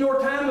comfort. In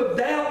your time of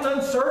doubt and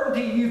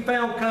uncertainty, you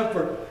found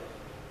comfort.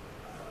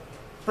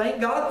 Thank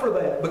God for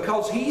that,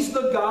 because He's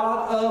the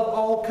God of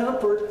all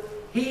comfort.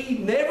 He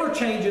never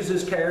changes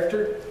His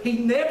character. He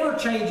never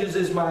changes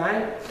His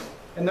mind.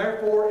 And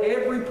therefore,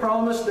 every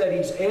promise that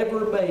He's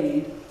ever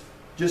made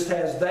just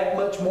has that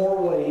much more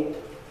weight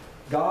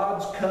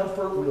God's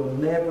comfort will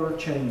never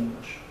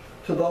change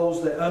to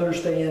those that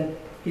understand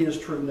His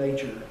true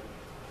nature.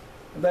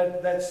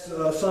 That's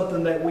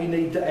something that we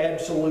need to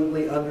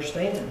absolutely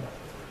understand.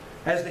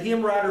 As the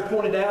hymn writer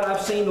pointed out,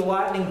 I've seen the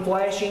lightning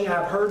flashing,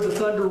 I've heard the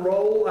thunder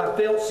roll, I've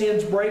felt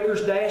sin's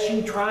breakers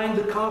dashing, trying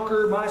to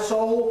conquer my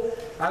soul.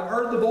 I've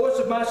heard the voice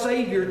of my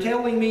Savior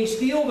telling me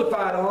still to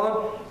fight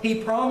on.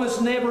 He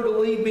promised never to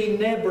leave me,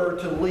 never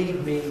to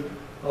leave me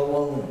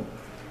alone.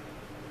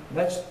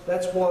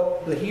 That's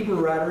what the Hebrew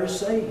writer is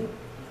saying.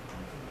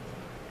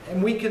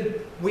 And we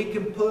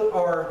can put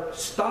our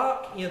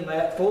stock in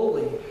that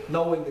fully,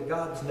 knowing that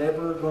God's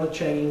never going to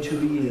change who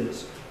He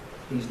is.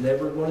 He's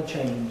never going to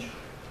change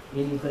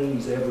anything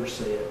He's ever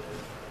said.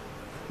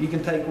 You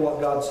can take what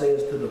God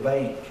says to the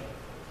bank,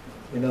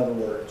 in other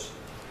words.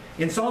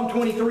 In Psalm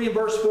 23 and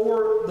verse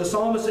 4, the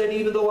psalmist said,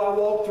 even though I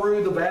walk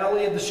through the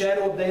valley of the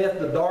shadow of death,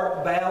 the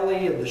dark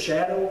valley of the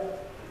shadow,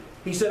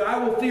 he said, I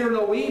will fear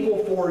no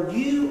evil, for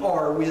you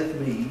are with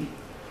me.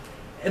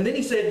 And then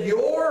he said,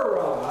 your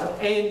rod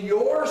and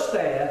your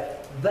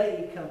staff,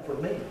 they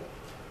comfort me.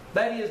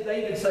 That is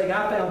David saying,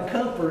 I found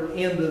comfort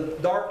in the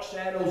dark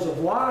shadows of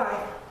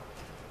life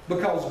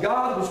because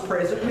God was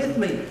present with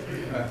me.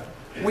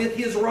 With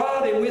His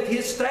rod and with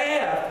His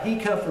staff, He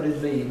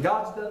comforted me.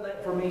 God's done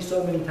that for me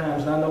so many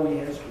times, and I know He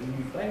has for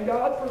you. Thank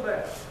God for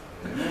that.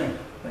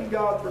 Thank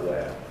God for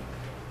that.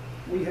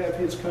 We have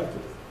His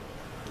comfort.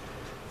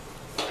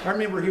 I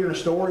remember hearing a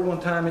story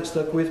one time. It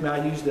stuck with me.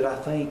 I used it, I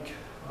think.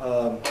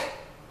 I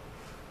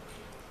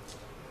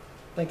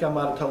might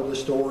have told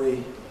this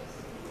story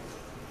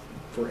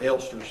for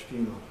Elster's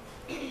funeral.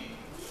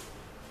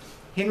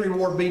 Henry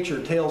Ward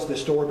Beecher tells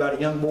this story about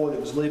a young boy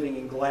that was living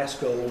in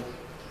Glasgow.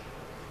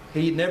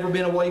 He had never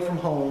been away from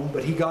home,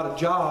 but he got a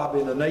job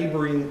in a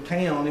neighboring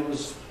town. It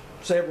was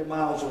several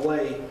miles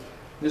away.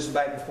 This is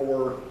back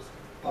before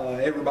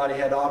everybody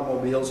had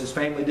automobiles. His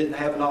family didn't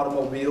have an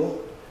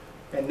automobile,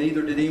 and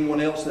neither did anyone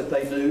else that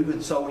they knew.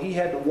 And so he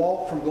had to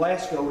walk from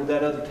Glasgow to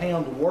that other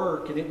town to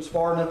work, and it was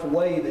far enough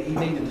away that he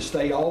needed to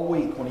stay all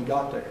week when he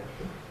got there.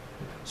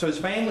 So his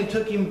family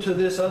took him to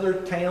this other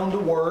town to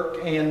work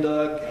and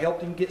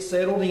helped him get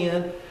settled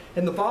in.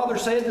 And the father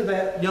said to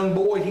that young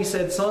boy, he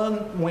said, son,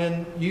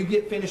 when you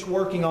get finished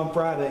working on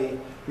Friday,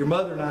 your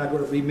mother and I are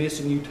going to be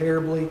missing you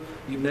terribly.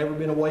 You've never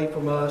been away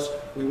from us.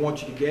 We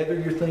want you to gather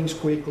your things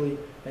quickly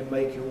and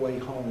make your way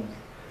home.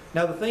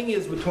 Now the thing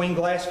is, between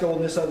Glasgow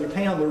and this other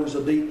town, there was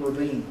a deep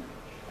ravine.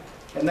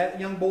 And that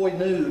young boy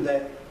knew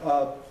that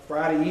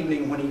Friday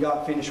evening when he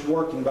got finished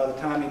working, by the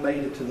time he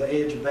made it to the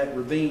edge of that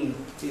ravine,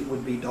 it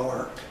would be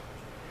dark.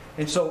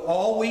 And so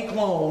all week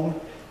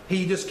long,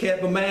 he just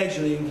kept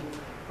imagining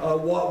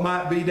what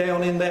might be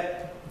down in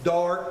that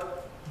dark,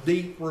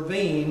 deep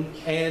ravine,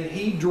 and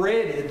he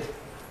dreaded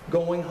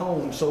going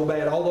home so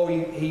bad. Although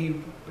he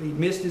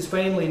missed his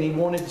family and he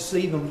wanted to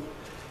see them,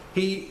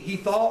 he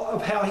thought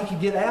of how he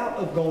could get out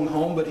of going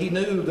home, but he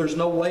knew there's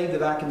no way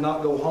that I can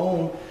not go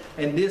home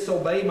and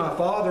disobey my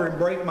father and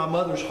break my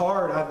mother's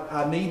heart.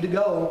 I need to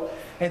go.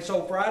 And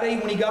so Friday,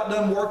 when he got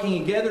done working, he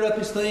gathered up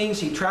his things.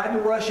 He tried to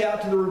rush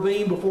out to the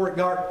ravine before it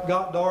got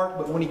dark,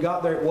 but when he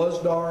got there, it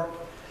was dark.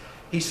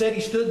 He said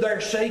he stood there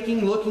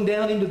shaking, looking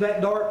down into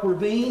that dark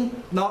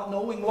ravine, not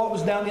knowing what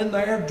was down in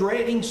there,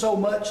 dreading so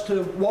much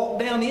to walk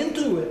down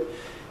into it.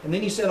 And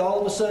then he said all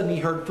of a sudden he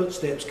heard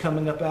footsteps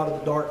coming up out of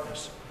the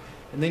darkness.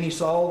 And then he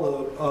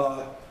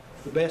saw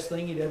the best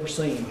thing he'd ever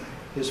seen.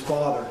 His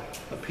father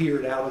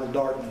appeared out of the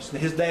darkness.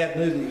 And his dad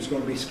knew that he was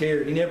going to be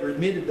scared. He never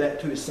admitted that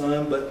to his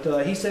son,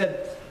 but he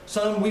said,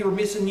 son, we were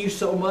missing you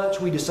so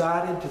much, we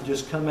decided to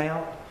just come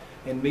out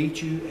and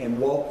meet you and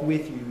walk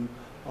with you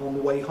on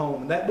the way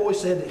home. And that boy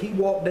said that he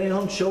walked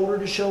down shoulder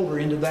to shoulder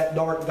into that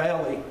dark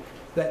valley,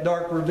 that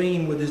dark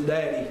ravine with his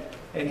daddy,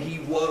 and he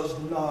was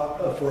not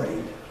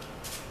afraid.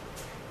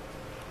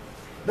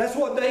 That's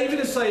what David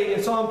is saying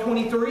in Psalm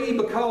 23,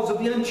 because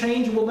of the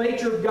unchangeable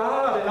nature of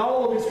God and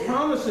all of His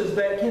promises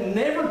that can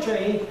never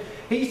change.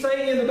 He's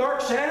saying in the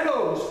dark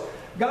shadows,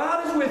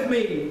 God is with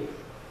me.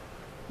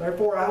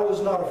 Therefore I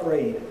was not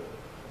afraid.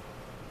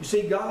 You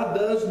see, God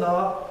does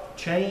not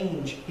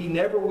change. He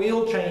never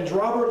will change.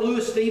 Robert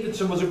Louis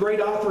Stevenson was a great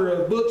author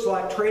of books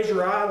like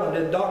Treasure Island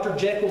and Dr.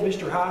 Jekyll,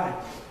 Mr. Hyde.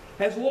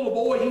 As a little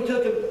boy, he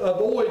took a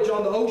voyage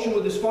on the ocean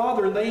with his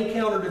father, and they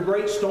encountered a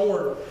great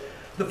storm.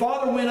 The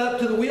father went up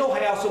to the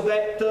wheelhouse of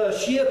that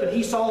ship, and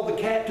he saw the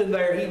captain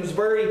there. He was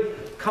very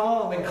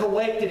calm and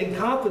collected and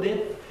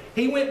confident.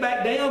 He went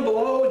back down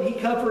below, and he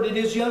comforted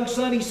his young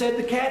son. He said,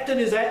 the captain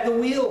is at the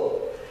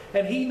wheel,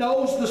 and he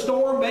knows the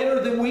storm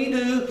better than we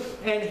do,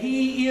 and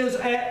he is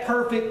at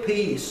perfect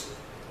peace,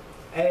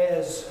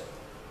 as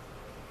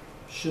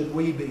should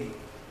we be.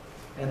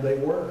 And they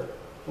were.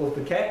 Well, if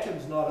the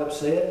captain's not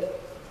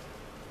upset,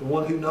 the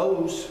one who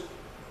knows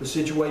the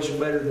situation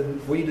better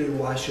than we do,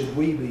 why should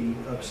we be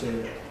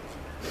upset?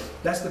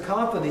 That's the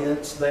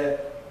confidence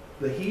that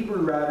the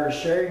Hebrew writer is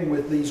sharing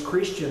with these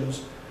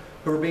Christians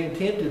who are being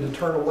tempted to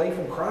turn away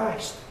from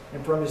Christ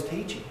and from His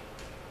teaching.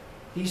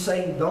 He's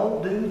saying,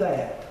 don't do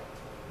that.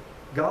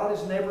 God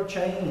has never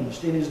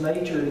changed in His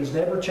nature, and He's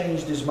never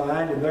changed His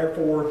mind, and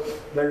therefore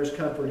there's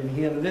comfort in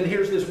Him. And then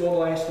here's this one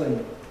last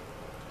thing.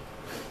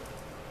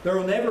 There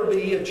will never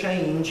be a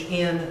change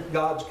in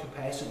God's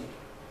capacity.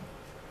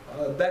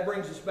 That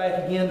brings us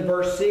back again to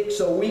verse 6.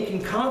 So we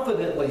can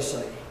confidently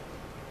say,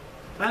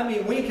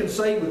 we can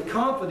say with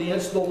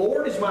confidence, the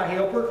Lord is my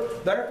helper,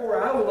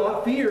 therefore I will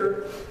not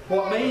fear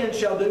what man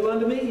shall do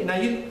unto me. Now,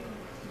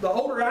 the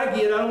older I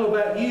get, I don't know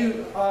about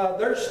you,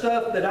 there's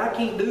stuff that I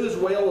can't do as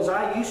well as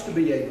I used to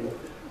be able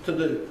to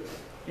do.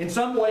 In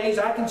some ways,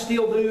 I can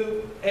still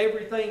do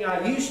everything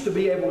I used to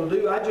be able to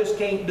do. I just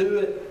can't do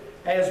it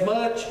as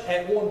much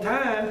at one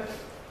time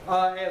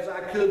as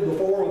I could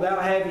before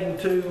without having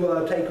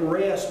to take a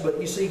rest. But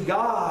you see,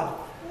 God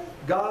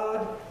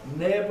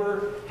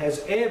never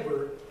has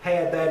ever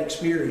had that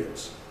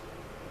experience,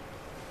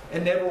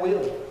 and never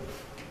will.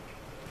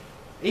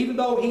 Even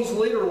though He's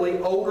literally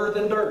older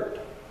than dirt.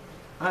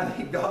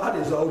 God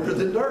is older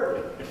than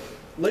dirt.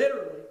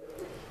 Literally.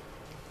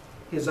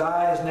 His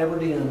eye has never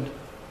dimmed,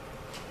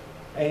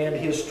 and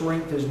His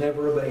strength has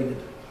never abated,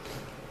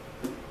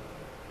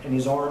 and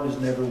His arm has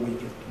never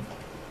weakened.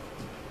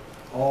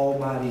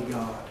 Almighty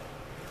God.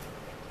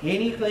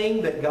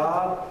 Anything that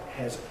God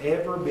has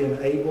ever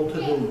been able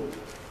to do,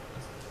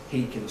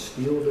 He can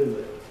still do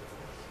it.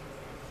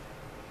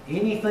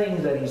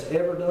 Anything that He's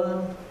ever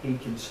done, He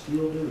can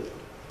still do it.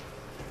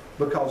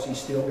 Because He's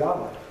still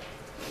God.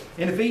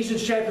 In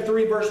Ephesians chapter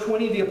 3, verse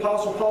 20, the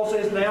Apostle Paul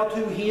says, now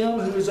to Him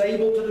who is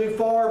able to do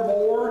far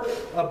more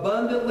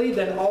abundantly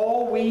than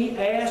all we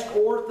ask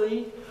or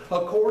think,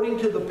 according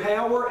to the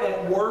power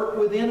at work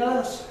within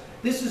us.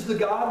 This is the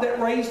God that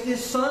raised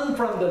His Son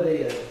from the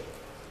dead.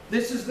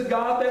 This is the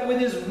God that with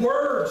His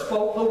Word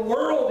spoke the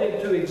world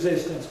into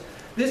existence.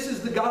 This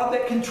is the God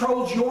that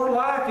controls your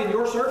life and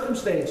your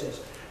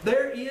circumstances.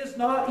 There is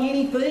not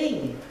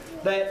anything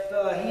that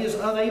He is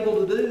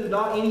unable to do,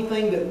 not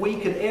anything that we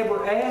could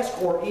ever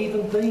ask or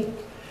even think.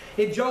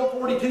 In Job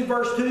 42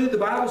 verse 2, the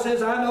Bible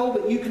says, I know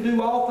that you can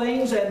do all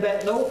things and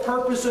that no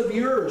purpose of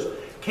yours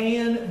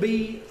can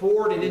be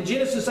thwarted. In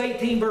Genesis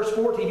 18 verse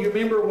 14, you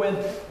remember when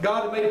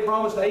God had made a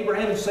promise to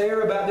Abraham and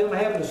Sarah about them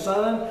having a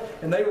son,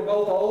 and they were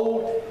both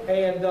old,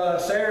 and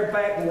Sarah in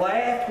fact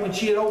laughed when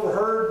she had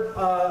overheard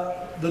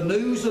the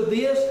news of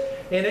this.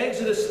 In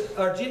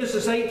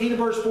Genesis 18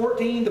 verse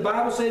 14, the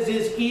Bible says,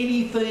 is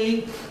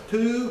anything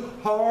too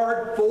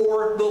hard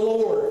for the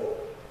Lord?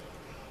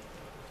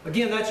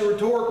 Again, that's a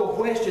rhetorical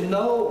question.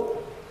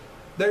 No.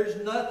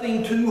 There's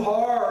nothing too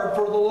hard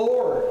for the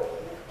Lord.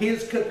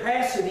 His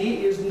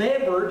capacity is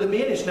never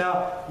diminished.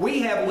 Now, we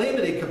have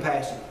limited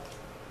capacity.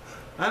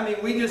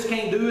 We just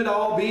can't do it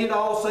all, be it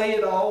all, say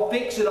it all,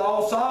 fix it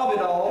all, solve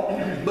it all.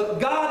 But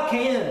God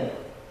can.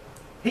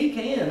 He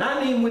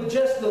can. With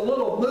just the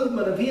little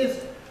movement of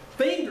His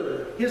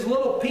finger, His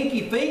little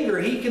pinky finger,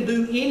 He can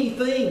do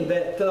anything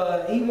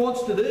that He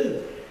wants to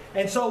do.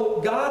 And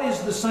so God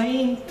is the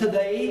same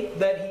today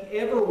that He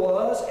ever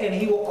was, and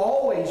He will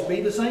always be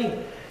the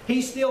same.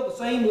 He's still the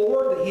same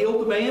Lord that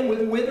healed the man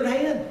with a withered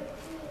hand.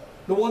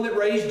 The one that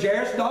raised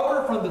Jairus'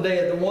 daughter from the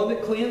dead. The one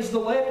that cleansed the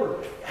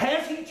leper.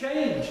 Has He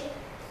changed?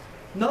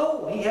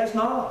 No, He has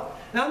not.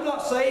 Now I'm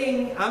not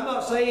saying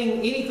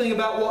anything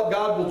about what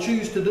God will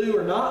choose to do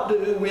or not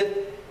do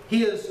with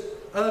His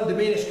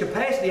undiminished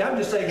capacity. I'm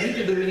just saying He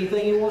can do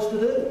anything He wants to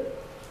do.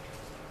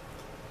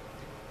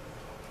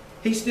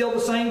 He's still the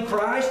same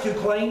Christ who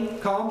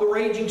calmed the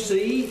raging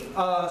sea,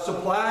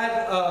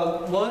 supplied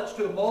lunch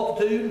to a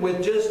multitude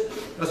with just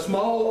a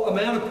small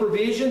amount of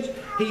provisions.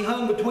 He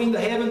hung between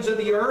the heavens and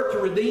the earth to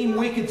redeem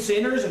wicked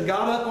sinners and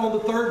got up on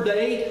the third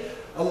day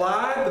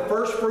alive, the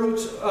first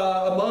fruits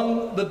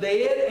among the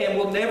dead, and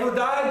will never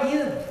die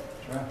again.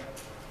 Right.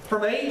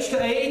 From age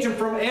to age and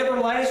from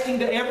everlasting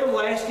to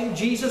everlasting,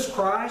 Jesus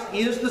Christ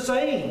is the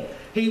same.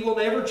 He will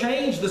never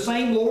change. The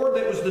same Lord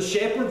that was the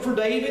shepherd for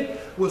David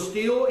will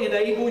still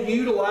enable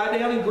you to lie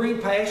down in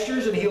green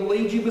pastures, and He'll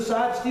lead you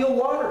beside still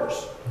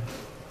waters.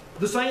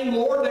 The same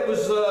Lord that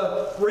was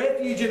a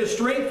refuge and a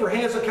strength for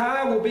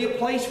Hezekiah will be a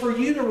place for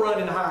you to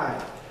run and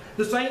hide.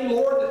 The same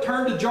Lord that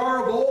turned a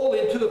jar of oil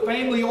into a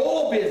family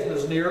oil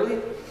business nearly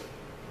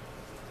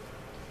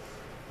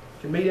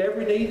can meet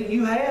every need that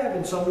you have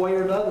in some way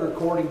or another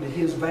according to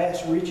His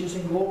vast riches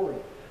and glory.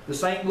 The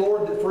same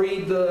Lord that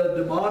freed the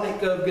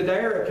demonic of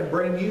Gadara can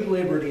bring you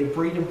liberty and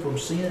freedom from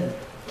sin.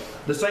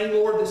 The same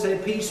Lord that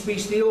said, peace be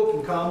still,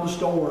 can calm the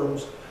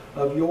storms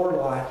of your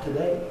life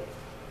today.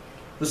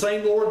 The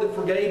same Lord that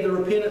forgave the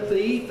repentant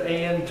thief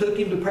and took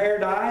him to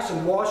paradise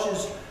and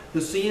washes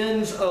the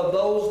sins of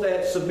those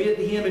that submit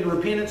to Him in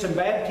repentance and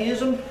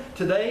baptism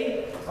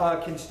today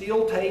can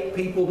still take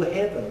people to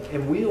heaven,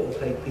 and will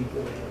take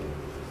people to heaven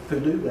who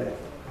do that.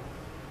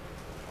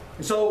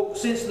 And so,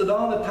 since the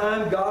dawn of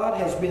time, God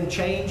has been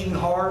changing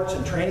hearts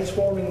and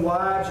transforming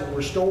lives and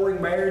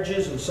restoring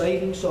marriages and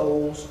saving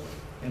souls,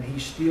 and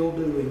He's still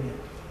doing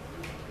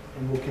it.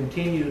 And will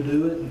continue to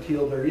do it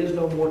until there is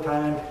no more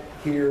time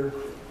here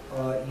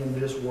in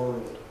this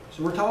world.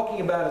 So we're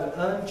talking about an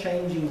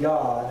unchanging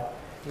God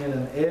in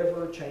an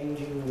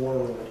ever-changing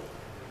world.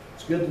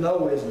 It's good to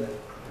know, isn't it?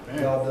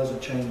 Amen. God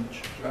doesn't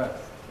change. Right.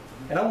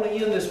 And I want to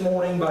end this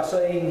morning by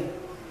saying,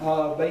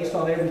 based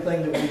on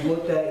everything that we've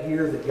looked at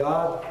here, that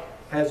God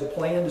has a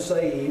plan to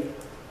save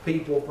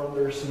people from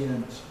their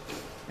sins.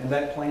 And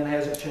that plan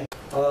hasn't changed.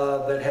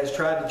 That has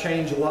tried to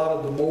change a lot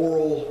of the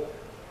moral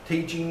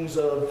teachings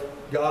of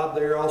God.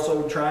 They're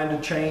also trying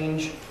to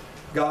change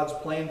God's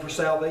plan for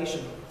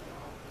salvation.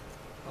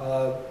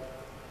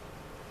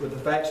 But the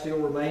fact still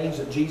remains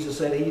that Jesus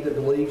said, "He that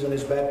believes and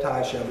is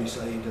baptized shall be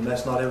saved," and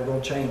that's not ever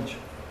going to change.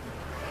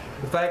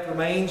 The fact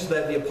remains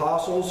that the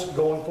apostles,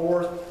 going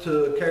forth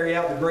to carry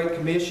out the Great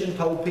Commission,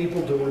 told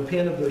people to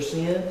repent of their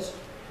sins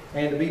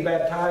and to be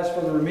baptized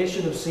for the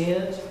remission of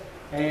sins.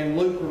 And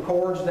Luke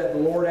records that the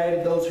Lord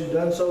added those who've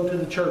done so to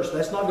the church.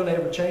 That's not going to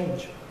ever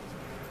change.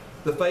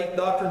 The faith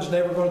doctrine is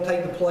never going to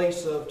take the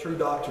place of true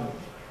doctrine.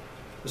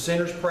 The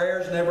sinner's prayer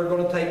is never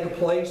going to take the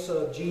place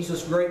of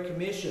Jesus' Great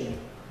Commission.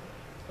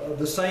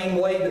 The same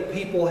way that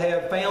people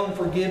have found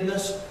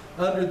forgiveness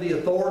under the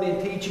authority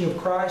and teaching of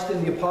Christ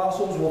and the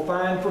apostles will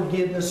find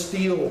forgiveness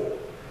still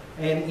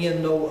and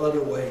in no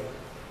other way.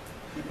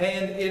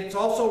 And it's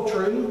also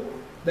true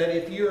that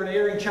if you're an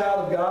erring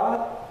child of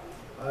God,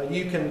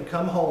 you can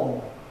come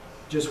home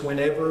just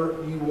whenever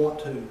you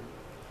want to.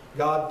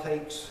 God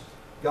takes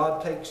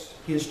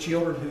His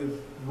children who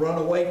run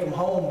away from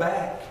home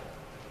back.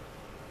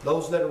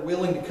 Those that are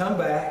willing to come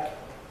back,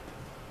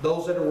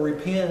 those that will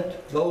repent,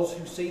 those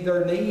who see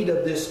their need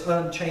of this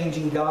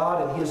unchanging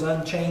God and His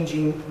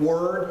unchanging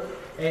Word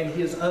and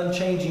His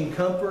unchanging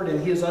comfort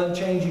and His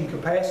unchanging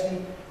capacity.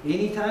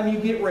 Anytime you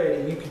get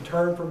ready, you can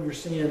turn from your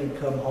sin and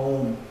come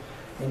home.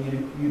 And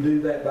you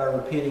do that by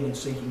repenting and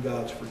seeking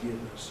God's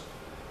forgiveness.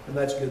 And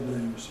that's good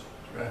news.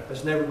 Right.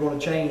 That's never going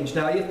to change.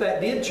 Now, if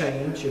that did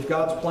change, if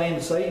God's plan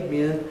to save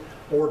men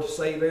or to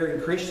save erring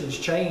Christians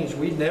changed,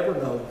 we'd never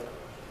know.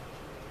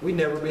 We'd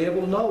never be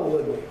able to know,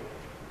 would we?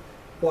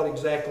 What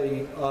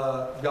exactly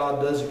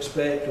God does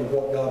expect or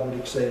what God would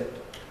accept.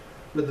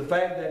 But the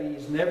fact that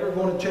He's never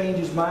going to change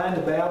His mind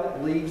about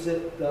it leaves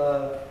it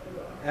out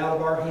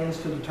of our hands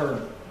to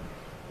determine.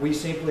 We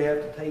simply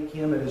have to take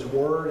Him at His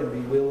word and be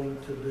willing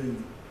to do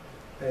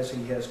as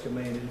He has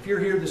commanded. If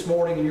you're here this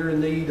morning and you're in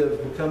need of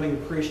becoming a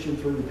Christian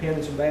through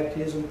repentance and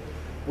baptism,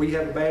 we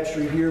have a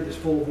baptistry here that's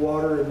full of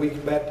water, and we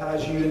can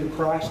baptize you into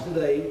Christ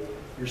today.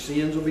 Your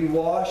sins will be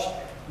washed.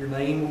 Your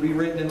name will be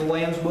written in the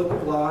Lamb's Book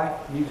of Life.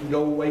 You can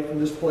go away from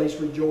this place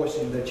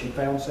rejoicing that you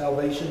found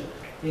salvation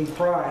in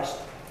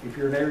Christ. If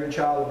you're an erring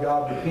child of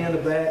God, repent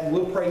of that, and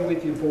we'll pray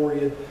with you for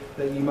you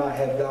that you might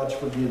have God's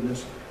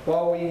forgiveness.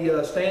 While we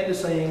stand to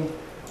sing,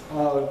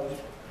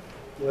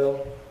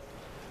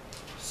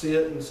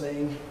 sit and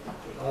sing.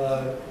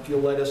 If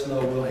you'll let us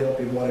know, we'll help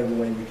you in whatever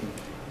way we can.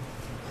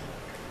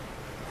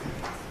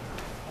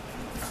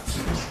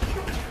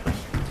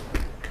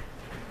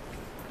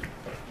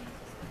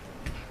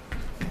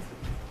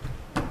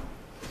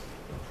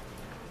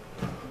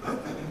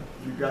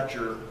 You've got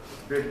your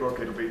big book.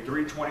 It'll be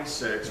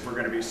 326. We're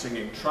going to be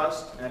singing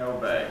Trust and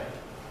Obey.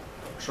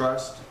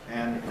 Trust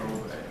and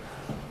Obey.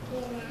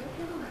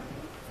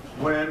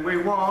 When we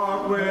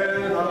walk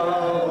with the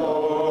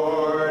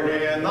Lord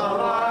in the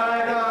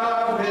light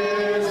of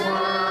His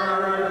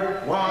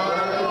Word,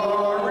 what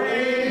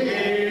glory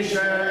He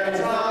sheds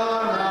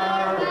on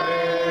our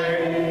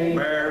way.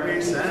 Where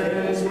He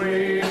sends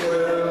we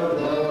will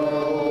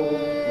go.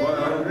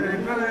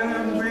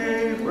 Wherever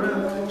we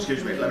will.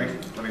 Excuse me, let me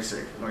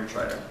sing. Let me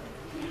try that.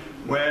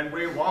 When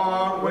we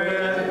walk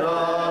with the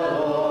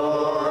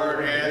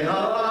Lord in the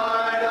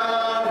light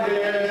of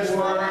His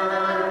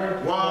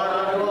Word, what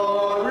a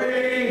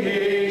glory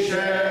He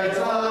sheds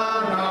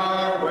on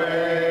our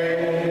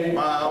way.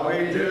 While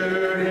we do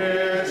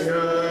His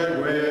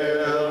good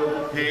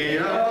will, He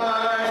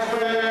abides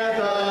with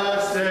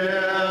us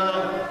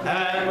still,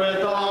 and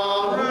with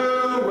all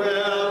who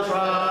will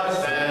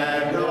trust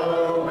and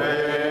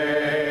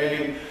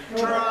obey.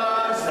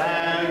 Trust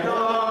and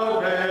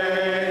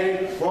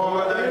obey,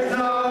 for there's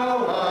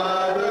no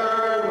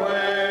other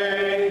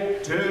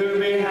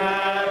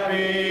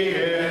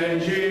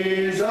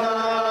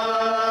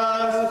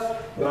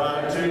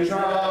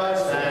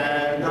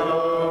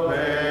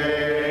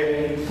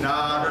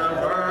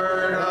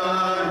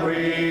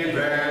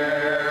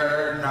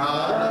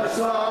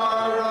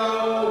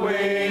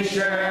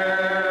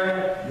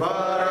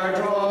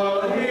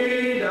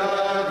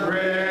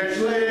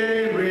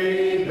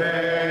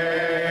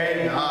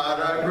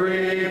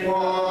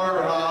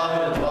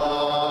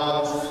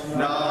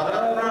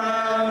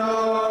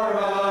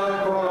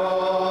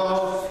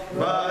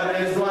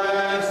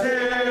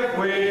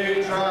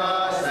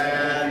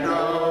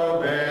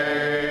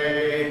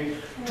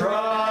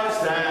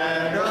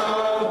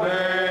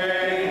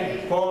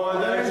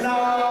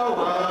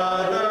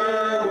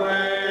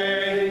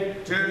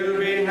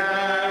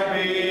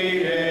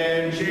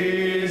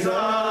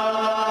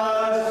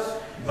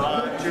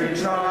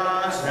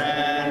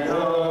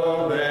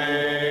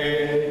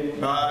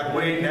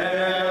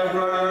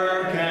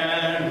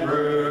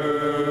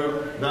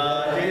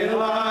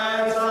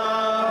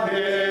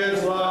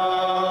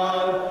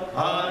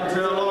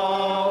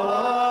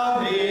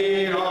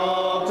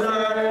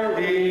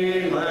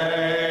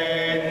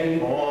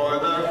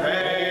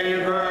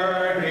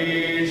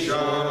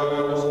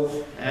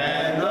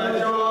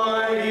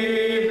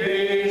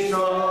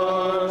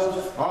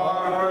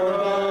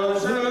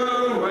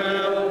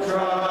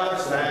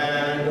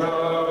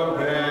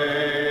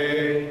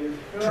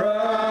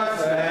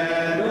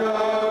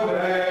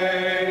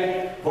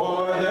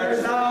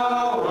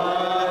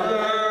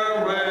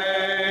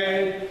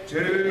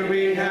to be